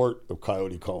support of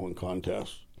coyote calling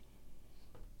contests.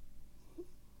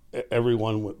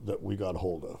 Everyone that we got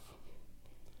hold of.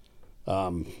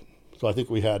 So I think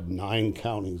we had 9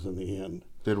 counties in the end.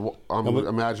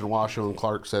 Imagine Washoe and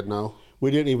Clark said no? We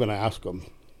didn't even ask them.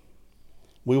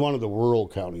 We wanted the rural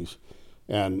counties.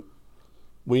 And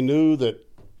we knew that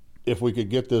if we could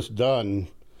get this done,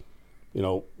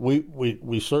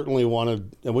 we certainly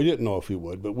wanted, and we didn't know if he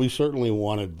would, but we certainly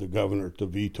wanted the governor to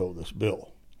veto this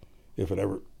bill if it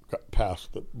ever got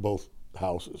past both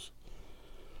houses.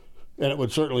 And it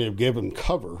would certainly have given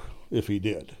cover if he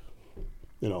did,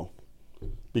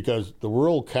 because the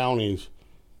rural counties,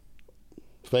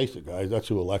 face it, guys, that's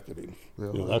who elected him.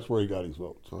 Yeah, that's where he got his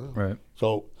votes. Right.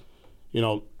 So,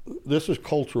 this is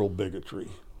cultural bigotry.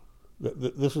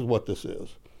 This is what this is.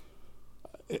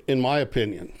 In my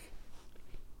opinion,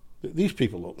 these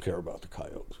people don't care about the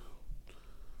coyotes.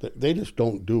 They just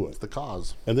don't do it. It's the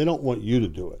cause. And they don't want you to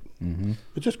do it. Mm-hmm.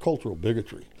 It's just cultural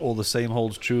bigotry. Well, the same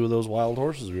holds true of those wild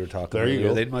horses we were talking about. There you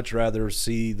go. They'd much rather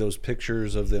see those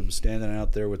pictures of them standing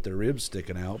out there with their ribs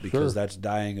sticking out because that's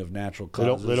dying of natural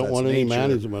causes. They don't want any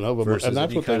management of them. And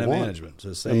that's what they want. Management.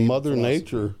 So and Mother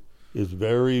Nature is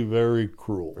very, very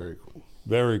cruel. Very cruel.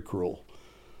 Very cruel.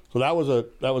 So that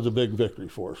was a big victory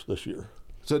for us this year.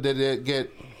 So did it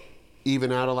get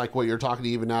even out of like what you're talking,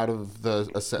 even out of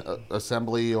the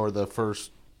assembly or the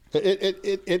first? It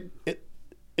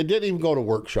didn't even go to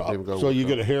workshop. You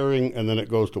get a hearing and then it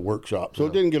goes to workshop. So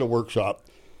it didn't get a workshop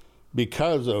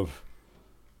because of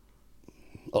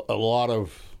a lot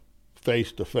of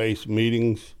face-to-face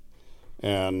meetings.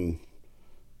 And,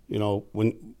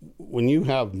 when you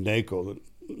have NACO, the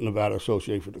Nevada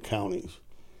Association of Counties,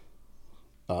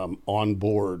 on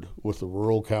board with the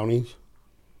rural counties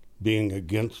being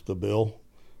against the bill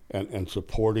and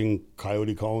supporting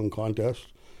coyote calling contests,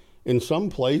 in some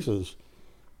places,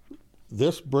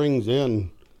 this brings in,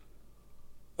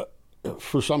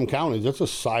 for some counties, it's a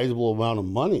sizable amount of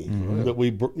money that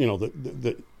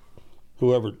that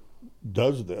whoever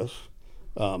does this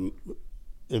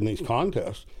in these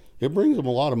contests, it brings them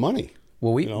a lot of money.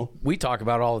 Well, we talk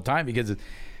about it all the time because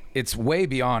it's way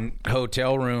beyond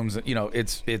hotel rooms.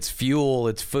 It's fuel,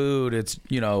 it's food, it's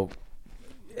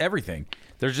everything.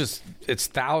 It's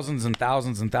thousands and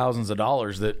thousands and thousands of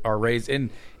dollars that are raised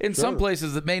in some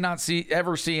places that may not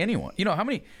ever see anyone. How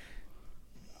many?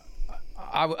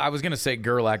 I was going to say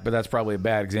Gerlach, but that's probably a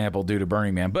bad example due to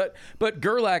Burning Man. But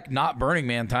Gerlach, not Burning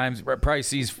Man times, probably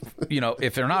sees,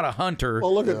 if they're not a hunter,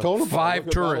 well, look at Tonopah. 5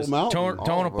 tourists,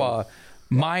 Tonopah,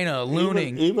 Mina,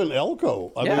 Looning. Even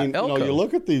Elko. I mean, Elko. You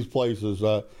look at these places,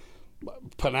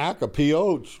 Panaca,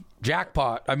 Pioche.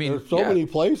 Jackpot. I mean, there's so many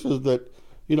places that,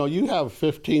 you have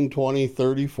 15, 20,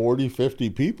 30, 40, 50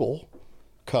 people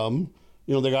come.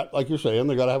 They got, like you're saying,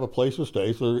 they got to have a place to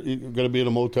stay. So you're going to be in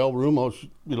a motel room.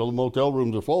 The motel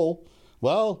rooms are full.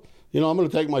 Well, I'm going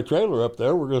to take my trailer up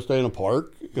there. We're going to stay in a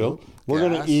park. We're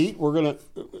going to eat.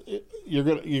 You're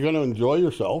going to enjoy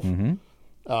yourself.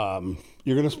 Mm-hmm.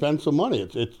 You're going to spend some money.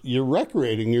 You're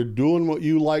recreating. You're doing what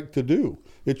you like to do.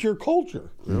 It's your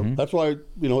culture. Mm-hmm. That's why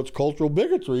it's cultural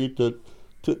bigotry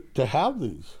to have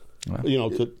these. Wow.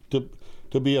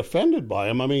 To be offended by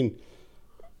them. I mean,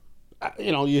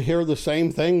 you hear the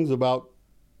same things about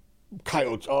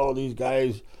coyotes. Oh, these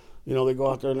guys, they go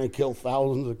out there and they kill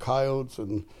thousands of coyotes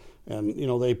and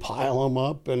they pile them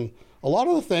up. And a lot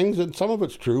of the things, and some of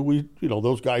it's true,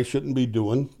 those guys shouldn't be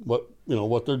doing what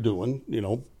they're doing.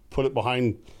 Put it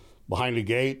behind a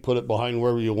gate, put it behind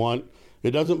wherever you want.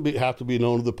 It doesn't have to be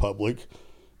known to the public.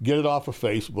 Get it off of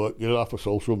Facebook, get it off of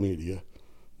social media.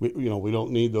 We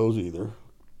don't need those either.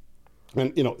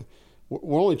 And,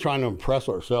 we're only trying to impress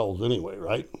ourselves anyway,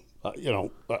 right? I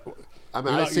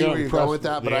see where you're going with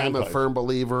that, but I am a firm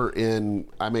believer in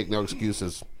I make no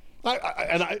excuses.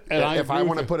 If I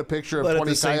want to put a picture of 20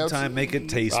 coyotes, at the same time, make it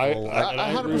tasteful.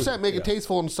 100% make it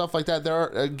tasteful and stuff like that. There are,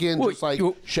 again, just like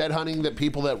shed hunting, that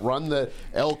people that run the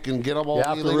elk and get them all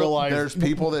illegal. There's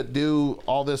people that do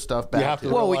all this stuff back. You have to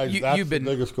realize that's the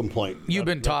biggest complaint. You've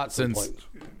been taught since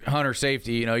hunter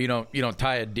safety. You don't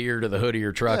tie a deer to the hood of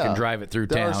your truck and drive it through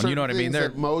town. You know what I mean?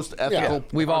 That most ethical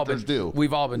hunters do.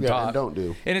 We've all been taught. And don't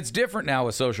do. And it's different now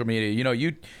with social media.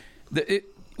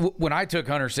 When I took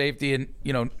hunter safety in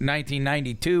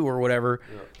 1992 or whatever,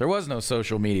 there was no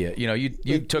social media.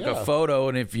 You took a photo,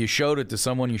 and if you showed it to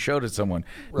someone, you showed it to someone.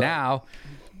 Right. Now,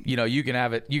 you can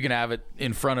have it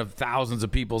in front of thousands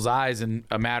of people's eyes in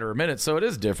a matter of minutes. So it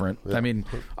is different. Yeah. I mean,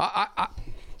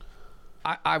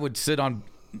 I would sit on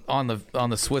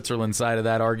the Switzerland side of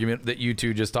that argument that you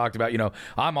two just talked about.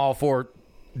 I'm all for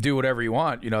do whatever you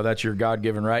want. That's your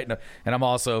God-given right, and I'm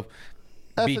also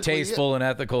be tasteful and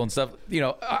ethical and stuff.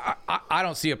 I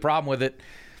don't see a problem with it.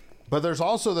 But there's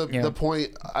also the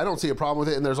point. I don't see a problem with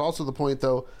it, and there's also the point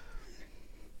though.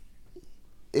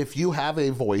 If you have a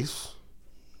voice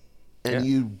and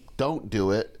you don't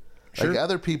do it, like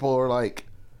other people are like,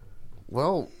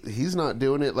 well, he's not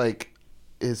doing it. Like,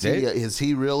 is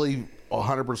he really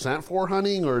 100% for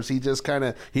hunting, or is he just kind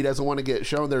of, he doesn't want to get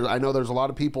shown? I know there's a lot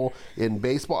of people in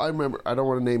baseball. I remember, I don't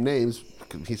want to name names.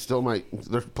 He still might.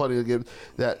 There's plenty of kids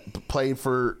that played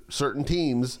for certain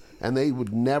teams, and they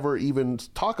would never even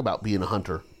talk about being a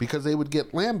hunter because they would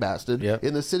get lambasted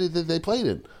in the city that they played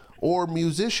in, or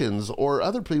musicians or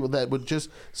other people that would just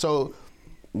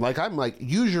I'm like,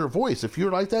 use your voice. If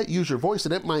you're like that, use your voice,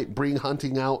 and it might bring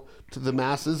hunting out to the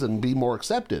masses and be more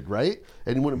accepted, right?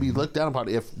 And you wouldn't be looked down upon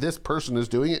if this person is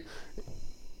doing it.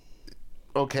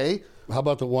 Okay. How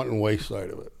about the wanton waste side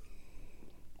of it?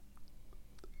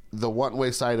 The wanton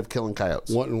waste side of killing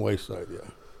coyotes. Wanton waste side, yeah.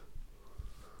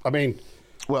 I mean,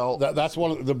 well, that's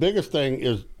one of the biggest thing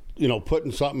is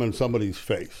putting something in somebody's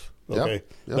face. Okay,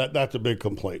 that's a big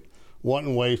complaint.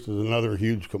 Wanton waste is another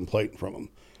huge complaint from them.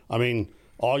 I mean,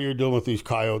 all you're doing with these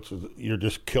coyotes is you're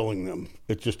just killing them.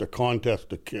 It's just a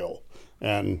contest to kill,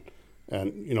 and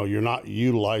you're not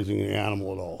utilizing the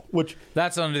animal at all. Which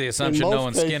that's under the assumption no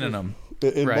one's skinning them.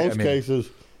 In most cases,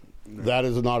 that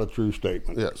is not a true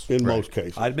statement. Yes, in most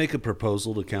cases. I'd make a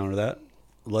proposal to counter that.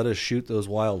 Let us shoot those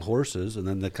wild horses, and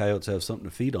then the coyotes have something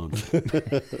to feed on.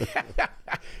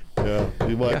 Yeah,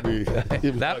 you might be.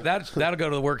 That'll go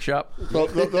to the workshop. So,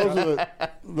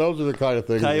 those are the kind of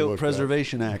things. Coyote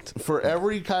Preservation Act. For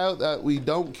every coyote that we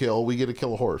don't kill, we get to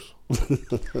kill a horse.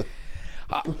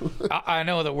 I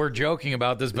know that we're joking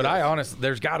about this, but I honestly,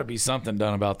 there's got to be something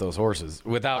done about those horses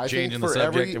without changing the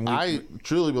subject. I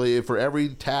truly believe for every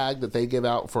tag that they give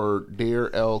out for deer,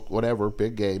 elk, whatever,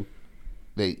 big game,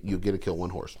 you get to kill one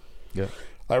horse. Yeah.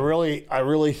 I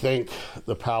really think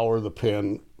the power of the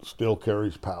pen still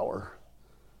carries power,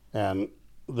 and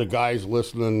the guys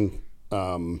listening,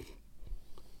 and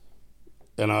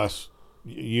us,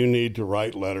 you need to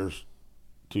write letters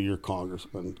to your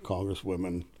congressmen,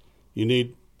 congresswomen. You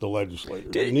need the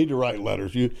legislators. You need to write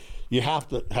letters. You have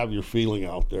to have your feeling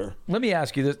out there. Let me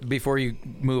ask you this before you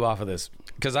move off of this,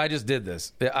 because I just did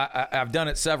this. I've done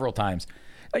it several times.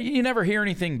 You never hear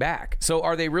anything back. So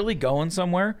are they really going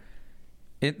somewhere?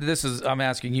 I'm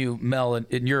asking you, Mel,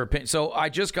 in your opinion. So I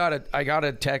got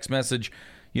a text message,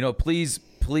 please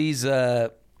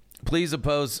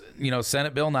oppose,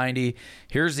 Senate Bill 90.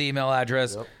 Here's the email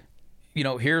address.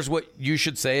 Yep. Here's what you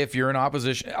should say if you're in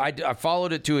opposition. I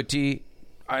followed it to a T.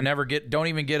 I don't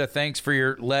even get a thanks for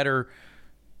your letter,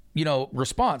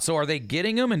 response. So are they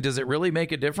getting them, and does it really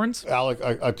make a difference? Alec,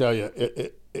 I tell you,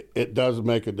 it does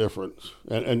make a difference.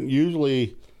 And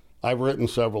usually I've written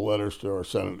several letters to our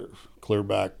senators, clear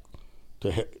back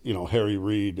to, Harry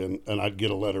Reid, and I'd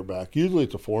get a letter back. Usually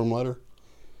it's a form letter,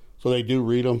 so they do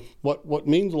read them. What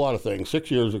means a lot of things. 6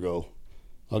 years ago,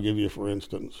 I'll give you for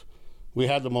instance, we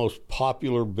had the most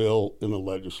popular bill in the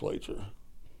legislature,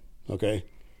 okay?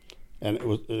 And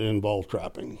it involved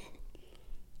trapping.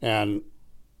 And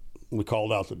we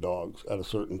called out the dogs at a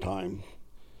certain time.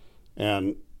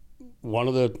 And one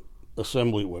of the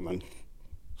assemblywomen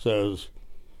says,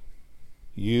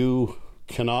 "You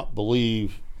cannot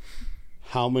believe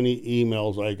how many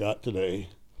emails I got today,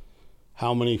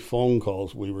 how many phone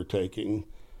calls we were taking.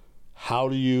 How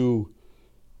do you,"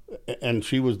 and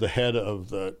she was the head of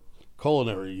the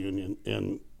culinary union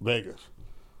in Vegas.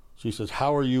 She says,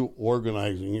 "How are you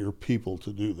organizing your people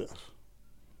to do this?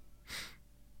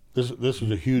 This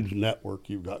is a huge network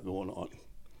you've got going on."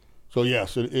 So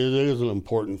yes, it is an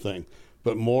important thing,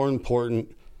 but more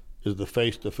important is the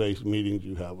face-to-face meetings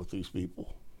you have with these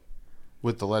people,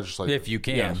 with the legislature, if you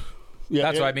can. Yes. Yeah,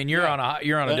 That's why I mean you're on a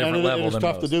different level. It's than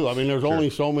tough most. to do. I mean, there's only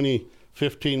so many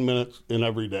 15 minutes in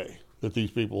every day that these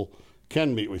people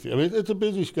can meet with you. I mean, it's a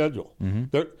busy schedule.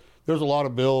 Mm-hmm. There's a lot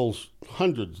of bills,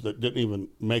 hundreds that didn't even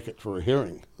make it for a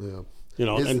hearing. Yeah.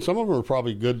 And some of them are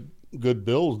probably good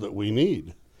bills that we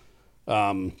need.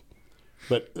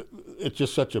 But it's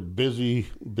just such a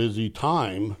busy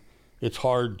time. It's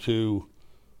hard to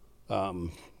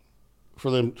for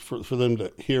them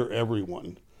to hear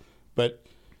everyone. But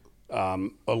a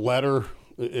letter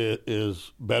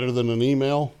is better than an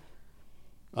email.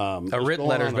 A written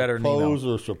letter is better than an email. Oppose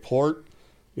or support.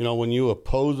 When you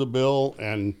oppose a bill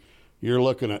and you're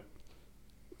looking at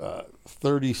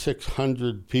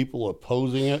 3,600 people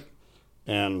opposing it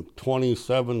and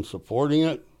 27 supporting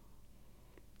it,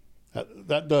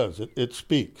 it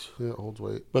speaks. Yeah, it holds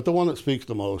weight. But the one that speaks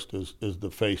the most is the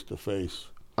face-to-face.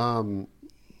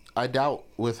 I doubt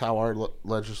with how our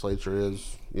legislature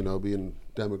is, being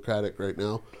Democratic right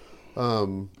now.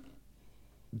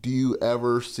 Do you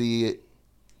ever see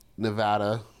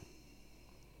Nevada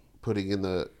putting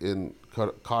in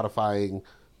codifying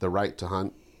the right to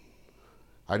hunt?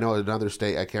 I know another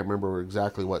state, I can't remember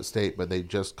exactly what state, but they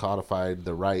just codified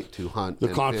the right to hunt. The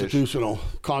and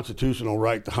constitutional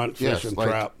right to hunt, fish, and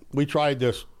trap. We tried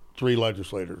this three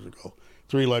legislatures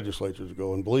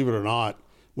ago, and believe it or not,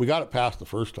 we got it passed the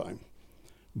first time.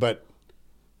 But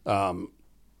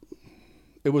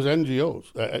it was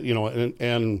NGOs,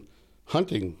 and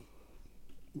hunting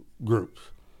groups.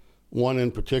 One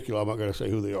in particular, I'm not going to say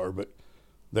who they are, but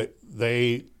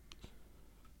they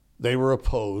were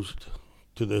opposed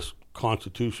to this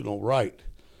constitutional right.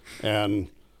 And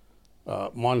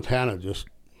Montana has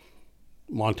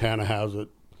it.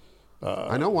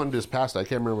 I know one just passed. I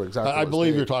can't remember exactly. I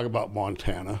believe you're talking about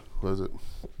Montana. Was it?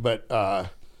 But I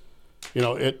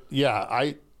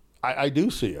do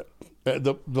see it.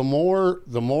 The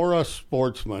more us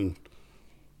sportsmen,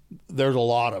 there's a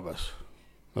lot of us,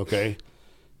 okay,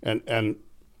 and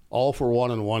all for one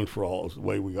and one for all is the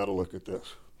way we got to look at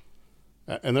this.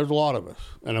 And there's a lot of us,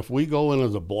 and if we go in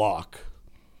as a block,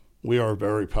 we are a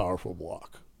very powerful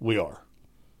block. We are.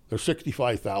 There's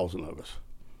 65,000 of us.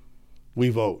 We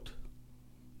vote.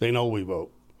 They know we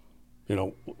vote.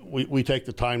 We take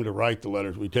the time to write the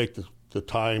letters. We take the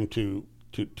time to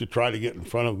try to get in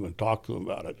front of them and talk to them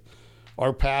about it.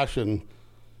 Our passion,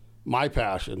 my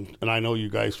passion, and I know you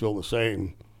guys feel the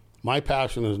same, my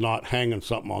passion is not hanging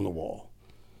something on the wall.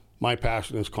 My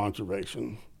passion is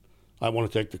conservation. I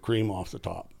want to take the cream off the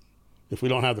top. If we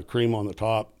don't have the cream on the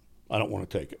top, I don't want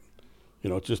to take it.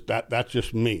 It's just that's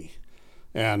just me.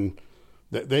 And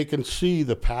they can see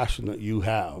the passion that you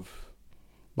have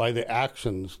by the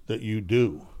actions that you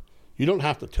do. You don't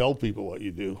have to tell people what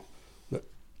you do.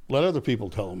 Let other people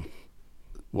tell them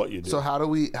what you do. So how do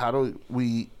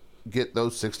we get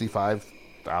those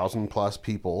 65,000 plus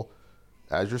people,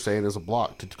 as you're saying, as a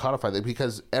block to codify them?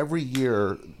 Because every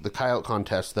year the coyote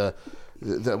contest,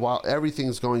 while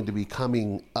everything's going to be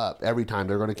coming up every time,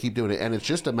 they're going to keep doing it, and it's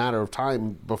just a matter of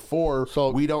time before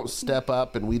we don't step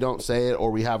up and we don't say it,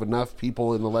 or we have enough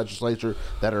people in the legislature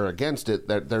that are against it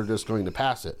that they're just going to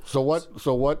pass it. So what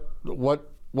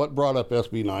brought up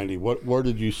SB 90? Where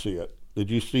did you see it? Did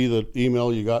you see the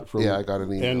email you got from? Yeah, I got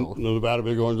an email. And the Nevada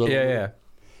Bighorns. Yeah.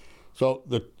 So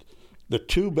the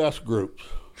two best groups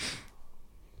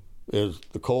is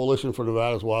the Coalition for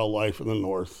Nevada's Wildlife in the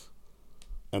north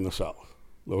and the south.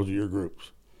 Those are your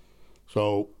groups.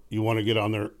 So you want to get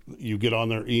on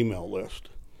their email list.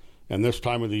 And this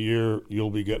time of the year, you'll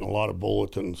be getting a lot of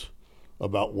bulletins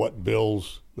about what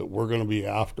bills that we're going to be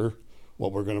after,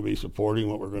 what we're going to be supporting,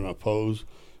 what we're going to oppose,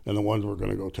 and the ones we're going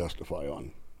to go testify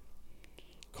on.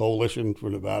 Coalition for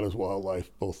Nevada's Wildlife,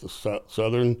 both the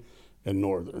southern and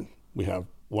northern. We have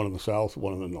one in the south,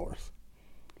 one in the north.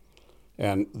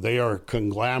 And they are a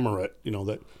conglomerate,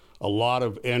 that a lot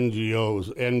of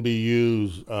NGOs,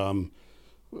 NBUs,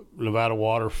 Nevada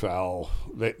Waterfowl,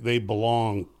 they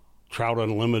belong, Trout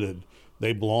Unlimited,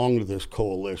 they belong to this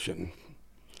coalition.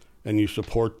 And you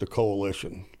support the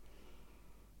coalition.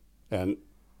 And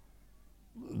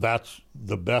that's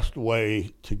the best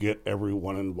way to get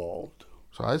everyone involved.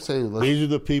 So I say these are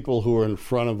the people who are in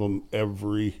front of them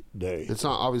every day. It's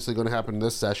not obviously going to happen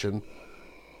this session,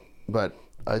 but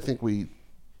I think we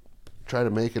try to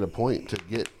make it a point to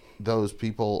get those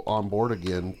people on board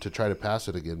again to try to pass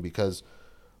it again, because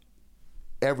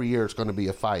every year it's going to be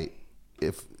a fight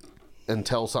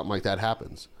until something like that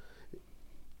happens.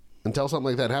 Until something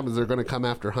like that happens, they're going to come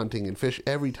after hunting and fish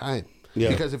every time. Yeah.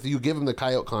 Because if you give them the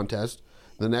coyote contest,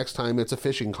 the next time it's a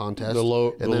fishing contest. The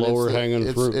lower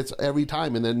hanging fruit. It's every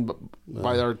time. And then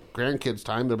by our grandkids'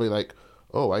 time, they'll be like,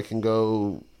 oh, I can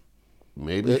go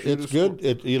maybe. It's good.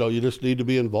 You just need to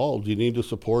be involved. You need to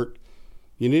support.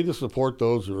 You need to support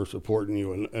those who are supporting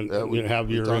you and have your interest. We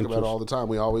talk interest. about it all the time.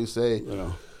 We always say,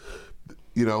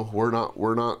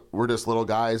 we're just little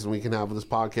guys, and we can have this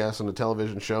podcast and a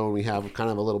television show, and we have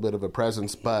kind of a little bit of a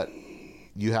presence, but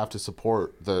you have to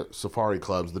support the safari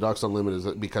clubs, the Ducks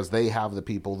Unlimited, because they have the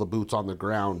people, the boots on the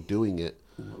ground doing it.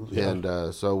 Yeah.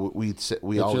 And so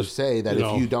we always say that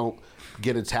if you don't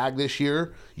get a tag this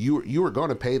year, you were going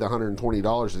to pay the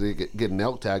 $120 to get an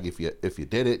elk tag if you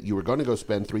did it. You were going to go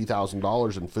spend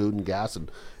 $3,000 in food and gas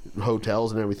and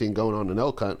hotels and everything going on an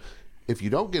elk hunt. If you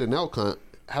don't get an elk hunt,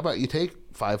 how about you take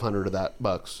 500 of that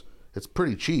bucks? It's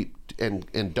pretty cheap,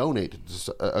 and donate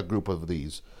to a group of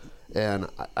these. And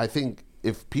I think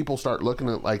if people start looking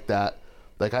at it like that,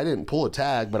 like I didn't pull a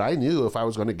tag, but I knew if I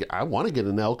was going to get, I want to get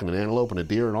an elk and an antelope and a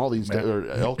deer and all these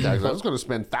elk tags. I was going to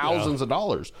spend thousands of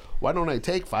dollars. Why don't I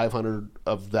take 500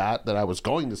 of that I was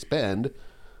going to spend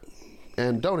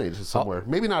and donate to somewhere?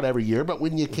 Maybe not every year, but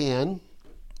when you can.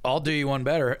 I'll do you one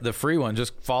better. The free one,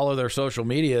 just follow their social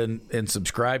media and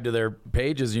subscribe to their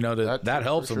pages. That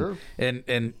helps them,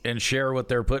 and share what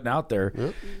they're putting out there,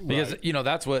 because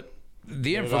that's what.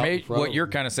 The information, what you're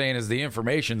kind of saying is the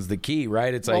information's the key,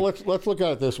 right? It's like, let's look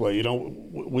at it this way.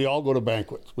 We all go to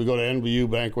banquets. We go to NBU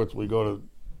banquets. We go to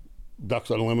Ducks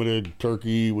Unlimited,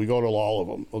 Turkey. We go to all of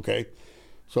them. Okay,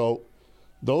 so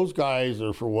those guys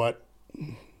are for what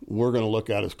we're going to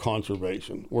look at as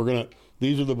conservation.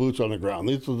 These are the boots on the ground.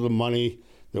 These are the money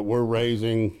that we're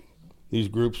raising. These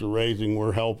groups are raising.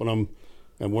 We're helping them,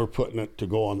 and we're putting it to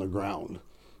go on the ground.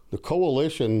 The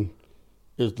coalition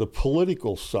is the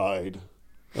political side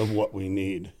of what we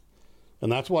need.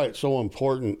 And that's why it's so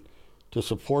important to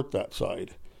support that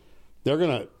side. They're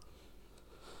gonna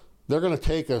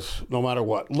take us no matter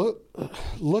what.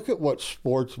 Look at what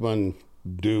sportsmen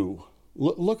do.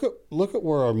 Look at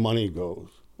where our money goes.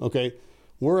 Okay?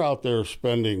 We're out there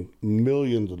spending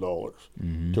millions of dollars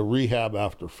to rehab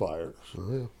after fires.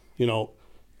 Oh,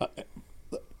 yeah.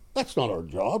 That's not our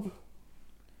job.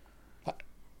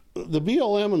 The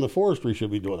BLM and the forestry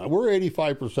should be doing that. We're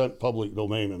 85% public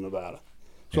domain in Nevada.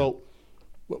 So,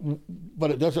 but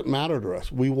it doesn't matter to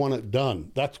us. We want it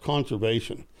done. That's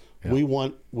conservation. Yeah. We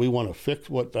want to fix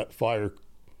what that fire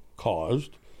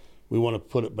caused. We want to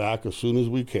put it back as soon as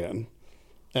we can.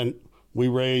 And we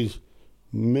raise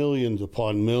millions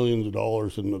upon millions of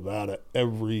dollars in Nevada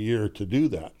every year to do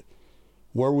that.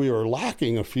 Where we were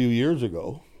lacking a few years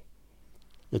ago,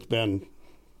 it's been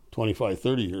 25,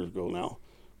 30 years ago now,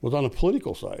 was on the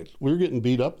political side. We were getting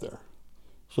beat up there.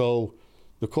 So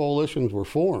the coalitions were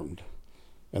formed,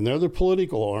 and they're the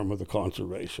political arm of the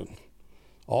conservation.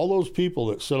 All those people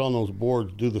that sit on those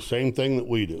boards do the same thing that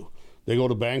we do. They go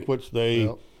to banquets,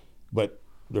 but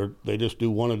they just do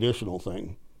one additional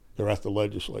thing. They're at the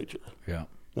legislature. Yeah.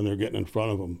 And they're getting in front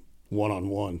of them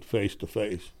one-on-one,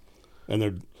 face-to-face.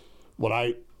 And what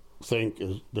I think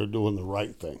is they're doing the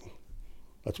right thing.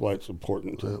 That's why it's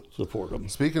important to support them.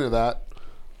 Speaking of that,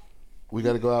 we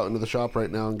got to go out into the shop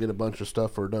right now and get a bunch of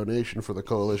stuff for a donation for the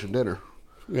coalition dinner.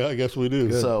 Yeah, I guess we do.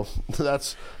 Good. So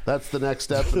that's the next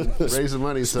step in raising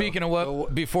money. Speaking of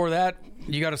what, before that,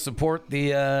 you got to support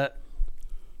the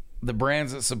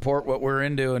brands that support what we're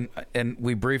into, and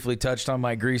we briefly touched on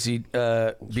my greasy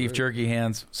beef jerky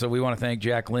hands. So we want to thank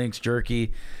Jack Link's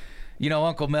Jerky.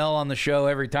 Uncle Mel on the show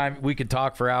every time. We could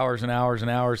talk for hours and hours and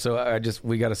hours. So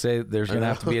we got to say there's going to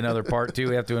have to be another part 2.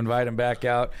 We have to invite him back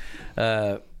out.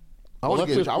 I want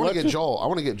to get Joel. I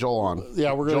want to get Joel on.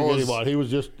 Yeah, we're going to get him on.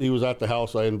 He was at the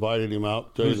house. I invited him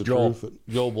out. Who's Joel?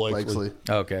 Joel Blakely.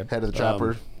 Okay. Head of the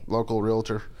chopper, local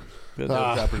realtor.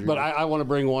 But I want to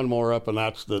bring one more up, and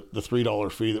that's the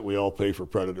 $3 fee that we all pay for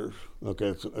predators.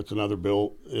 Okay, it's another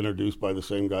bill introduced by the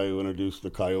same guy who introduced the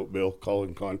coyote bill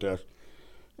calling contest,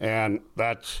 and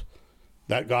that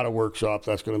got a workshop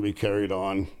that's going to be carried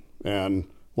on. And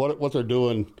what they're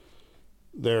doing,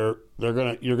 you're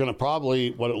gonna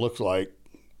probably, what it looks like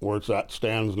where it's at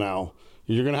stands now,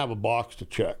 you're gonna have a box to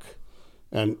check,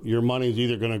 and your money's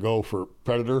either going to go for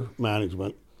predator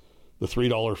management, the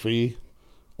 $3 fee,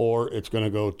 or it's going to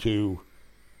go to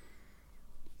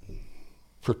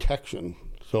protection.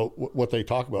 So what they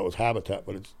talk about was habitat,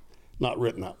 but it's not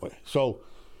written that way. So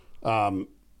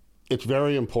it's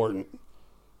very important.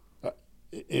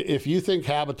 If you think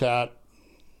habitat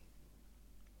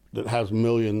that has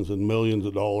millions and millions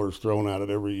of dollars thrown at it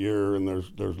every year, and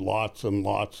there's lots and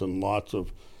lots and lots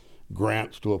of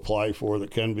grants to apply for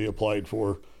that can be applied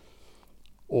for,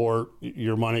 or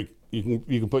your money, you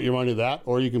can put your money to that,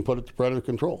 or you can put it to predator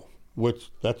control, which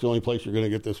that's the only place you're going to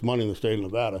get this money in the state of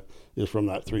Nevada is from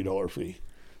that $3 fee.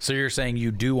 So you're saying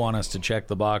you do want us to check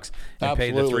the box and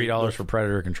Absolutely. pay the $3 for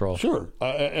predator control? Sure.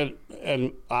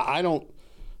 And I don't,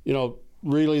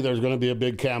 really there's going to be a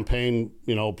big campaign,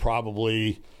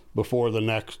 probably before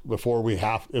we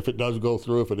have, if it does go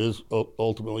through, if it is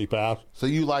ultimately passed. So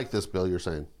you like this bill, you're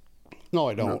saying? No,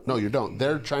 I don't. No, you don't.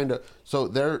 They're trying to. So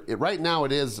right now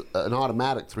it is an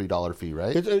automatic $3 fee,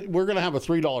 right? We're going to have a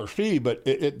 $3 fee, but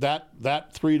that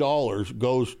 $3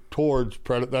 goes towards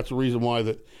predator. That's the reason why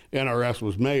the NRS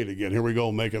was made again. Here we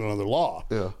go, making another law.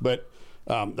 Yeah. But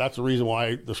that's the reason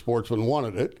why the sportsman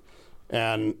wanted it,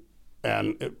 and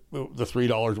the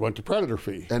 $3 went to predator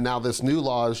fee. And now this new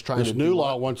law is trying to. This new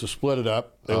law wants to split it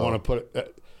up. They want to put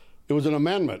it. It was an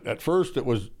amendment. At first, it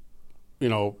was, we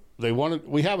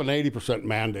have an 80%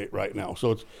 mandate right now,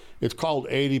 so it's called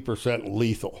 80%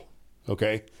 lethal.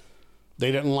 Okay,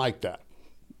 they didn't like that.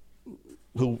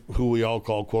 Who we all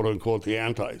call quote unquote the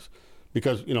antis,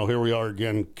 because here we are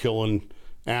again killing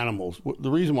animals. The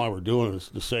reason why we're doing it is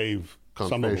to save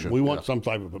some of them. We want some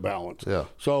type of a balance. Yeah.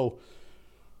 So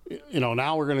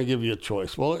now we're going to give you a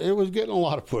choice. Well, it was getting a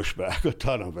lot of pushback, a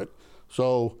ton of it.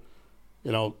 So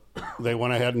they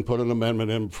went ahead and put an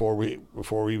amendment in before we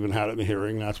even had it in the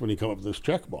hearing. That's when you come up with this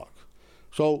checkbox.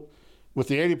 So with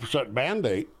the 80%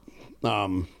 mandate,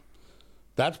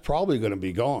 that's probably going to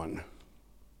be gone.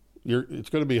 It's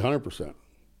going to be 100%.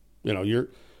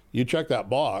 You check that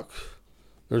box,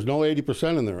 there's no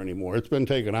 80% in there anymore. It's been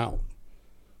taken out.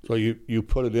 So you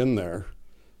put it in there,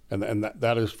 and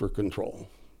that is for control.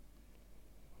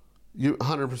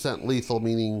 100% lethal,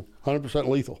 meaning 100%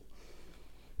 lethal.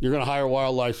 You're going to hire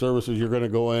wildlife services. You're going to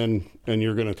go in and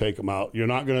you're going to take them out. You're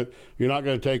not going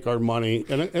to take our money,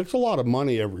 and it's a lot of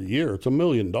money every year. It's $1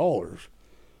 million.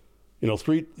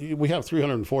 We have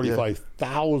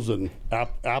 345,000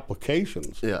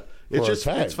 applications. Yeah,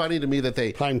 it's funny to me that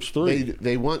they times 3.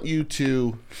 They want you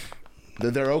to.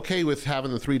 They're okay with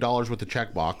having the $3 with the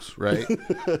checkbox, right?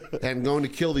 And going to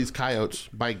kill these coyotes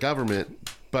by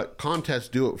government, but contests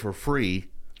do it for free.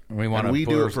 We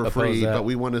do it for free, but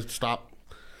we want to stop.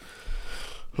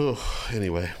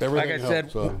 Anyway, like I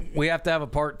said, we have to have a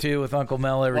part 2 with Uncle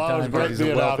Mel every time. It was great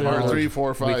being out there. Part 3,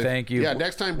 4, 5. We thank you. Yeah,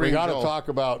 next time we got to talk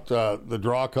about the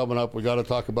draw coming up. We got to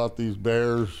talk about these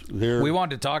bears here. We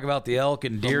wanted to talk about the elk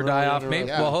and deer die off. Maybe,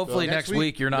 well, hopefully next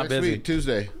week you're not busy. Next week,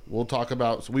 Tuesday, we'll talk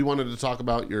about. So we wanted to talk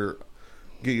about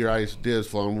get your ideas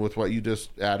flowing with what you just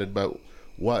added, but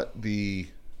what the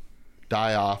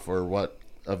die off or what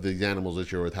of these animals this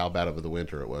year with how bad of the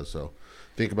winter it was. So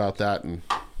think about that, and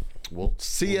we'll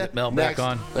see you. Mel back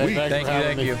on. Week.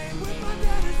 Thank you.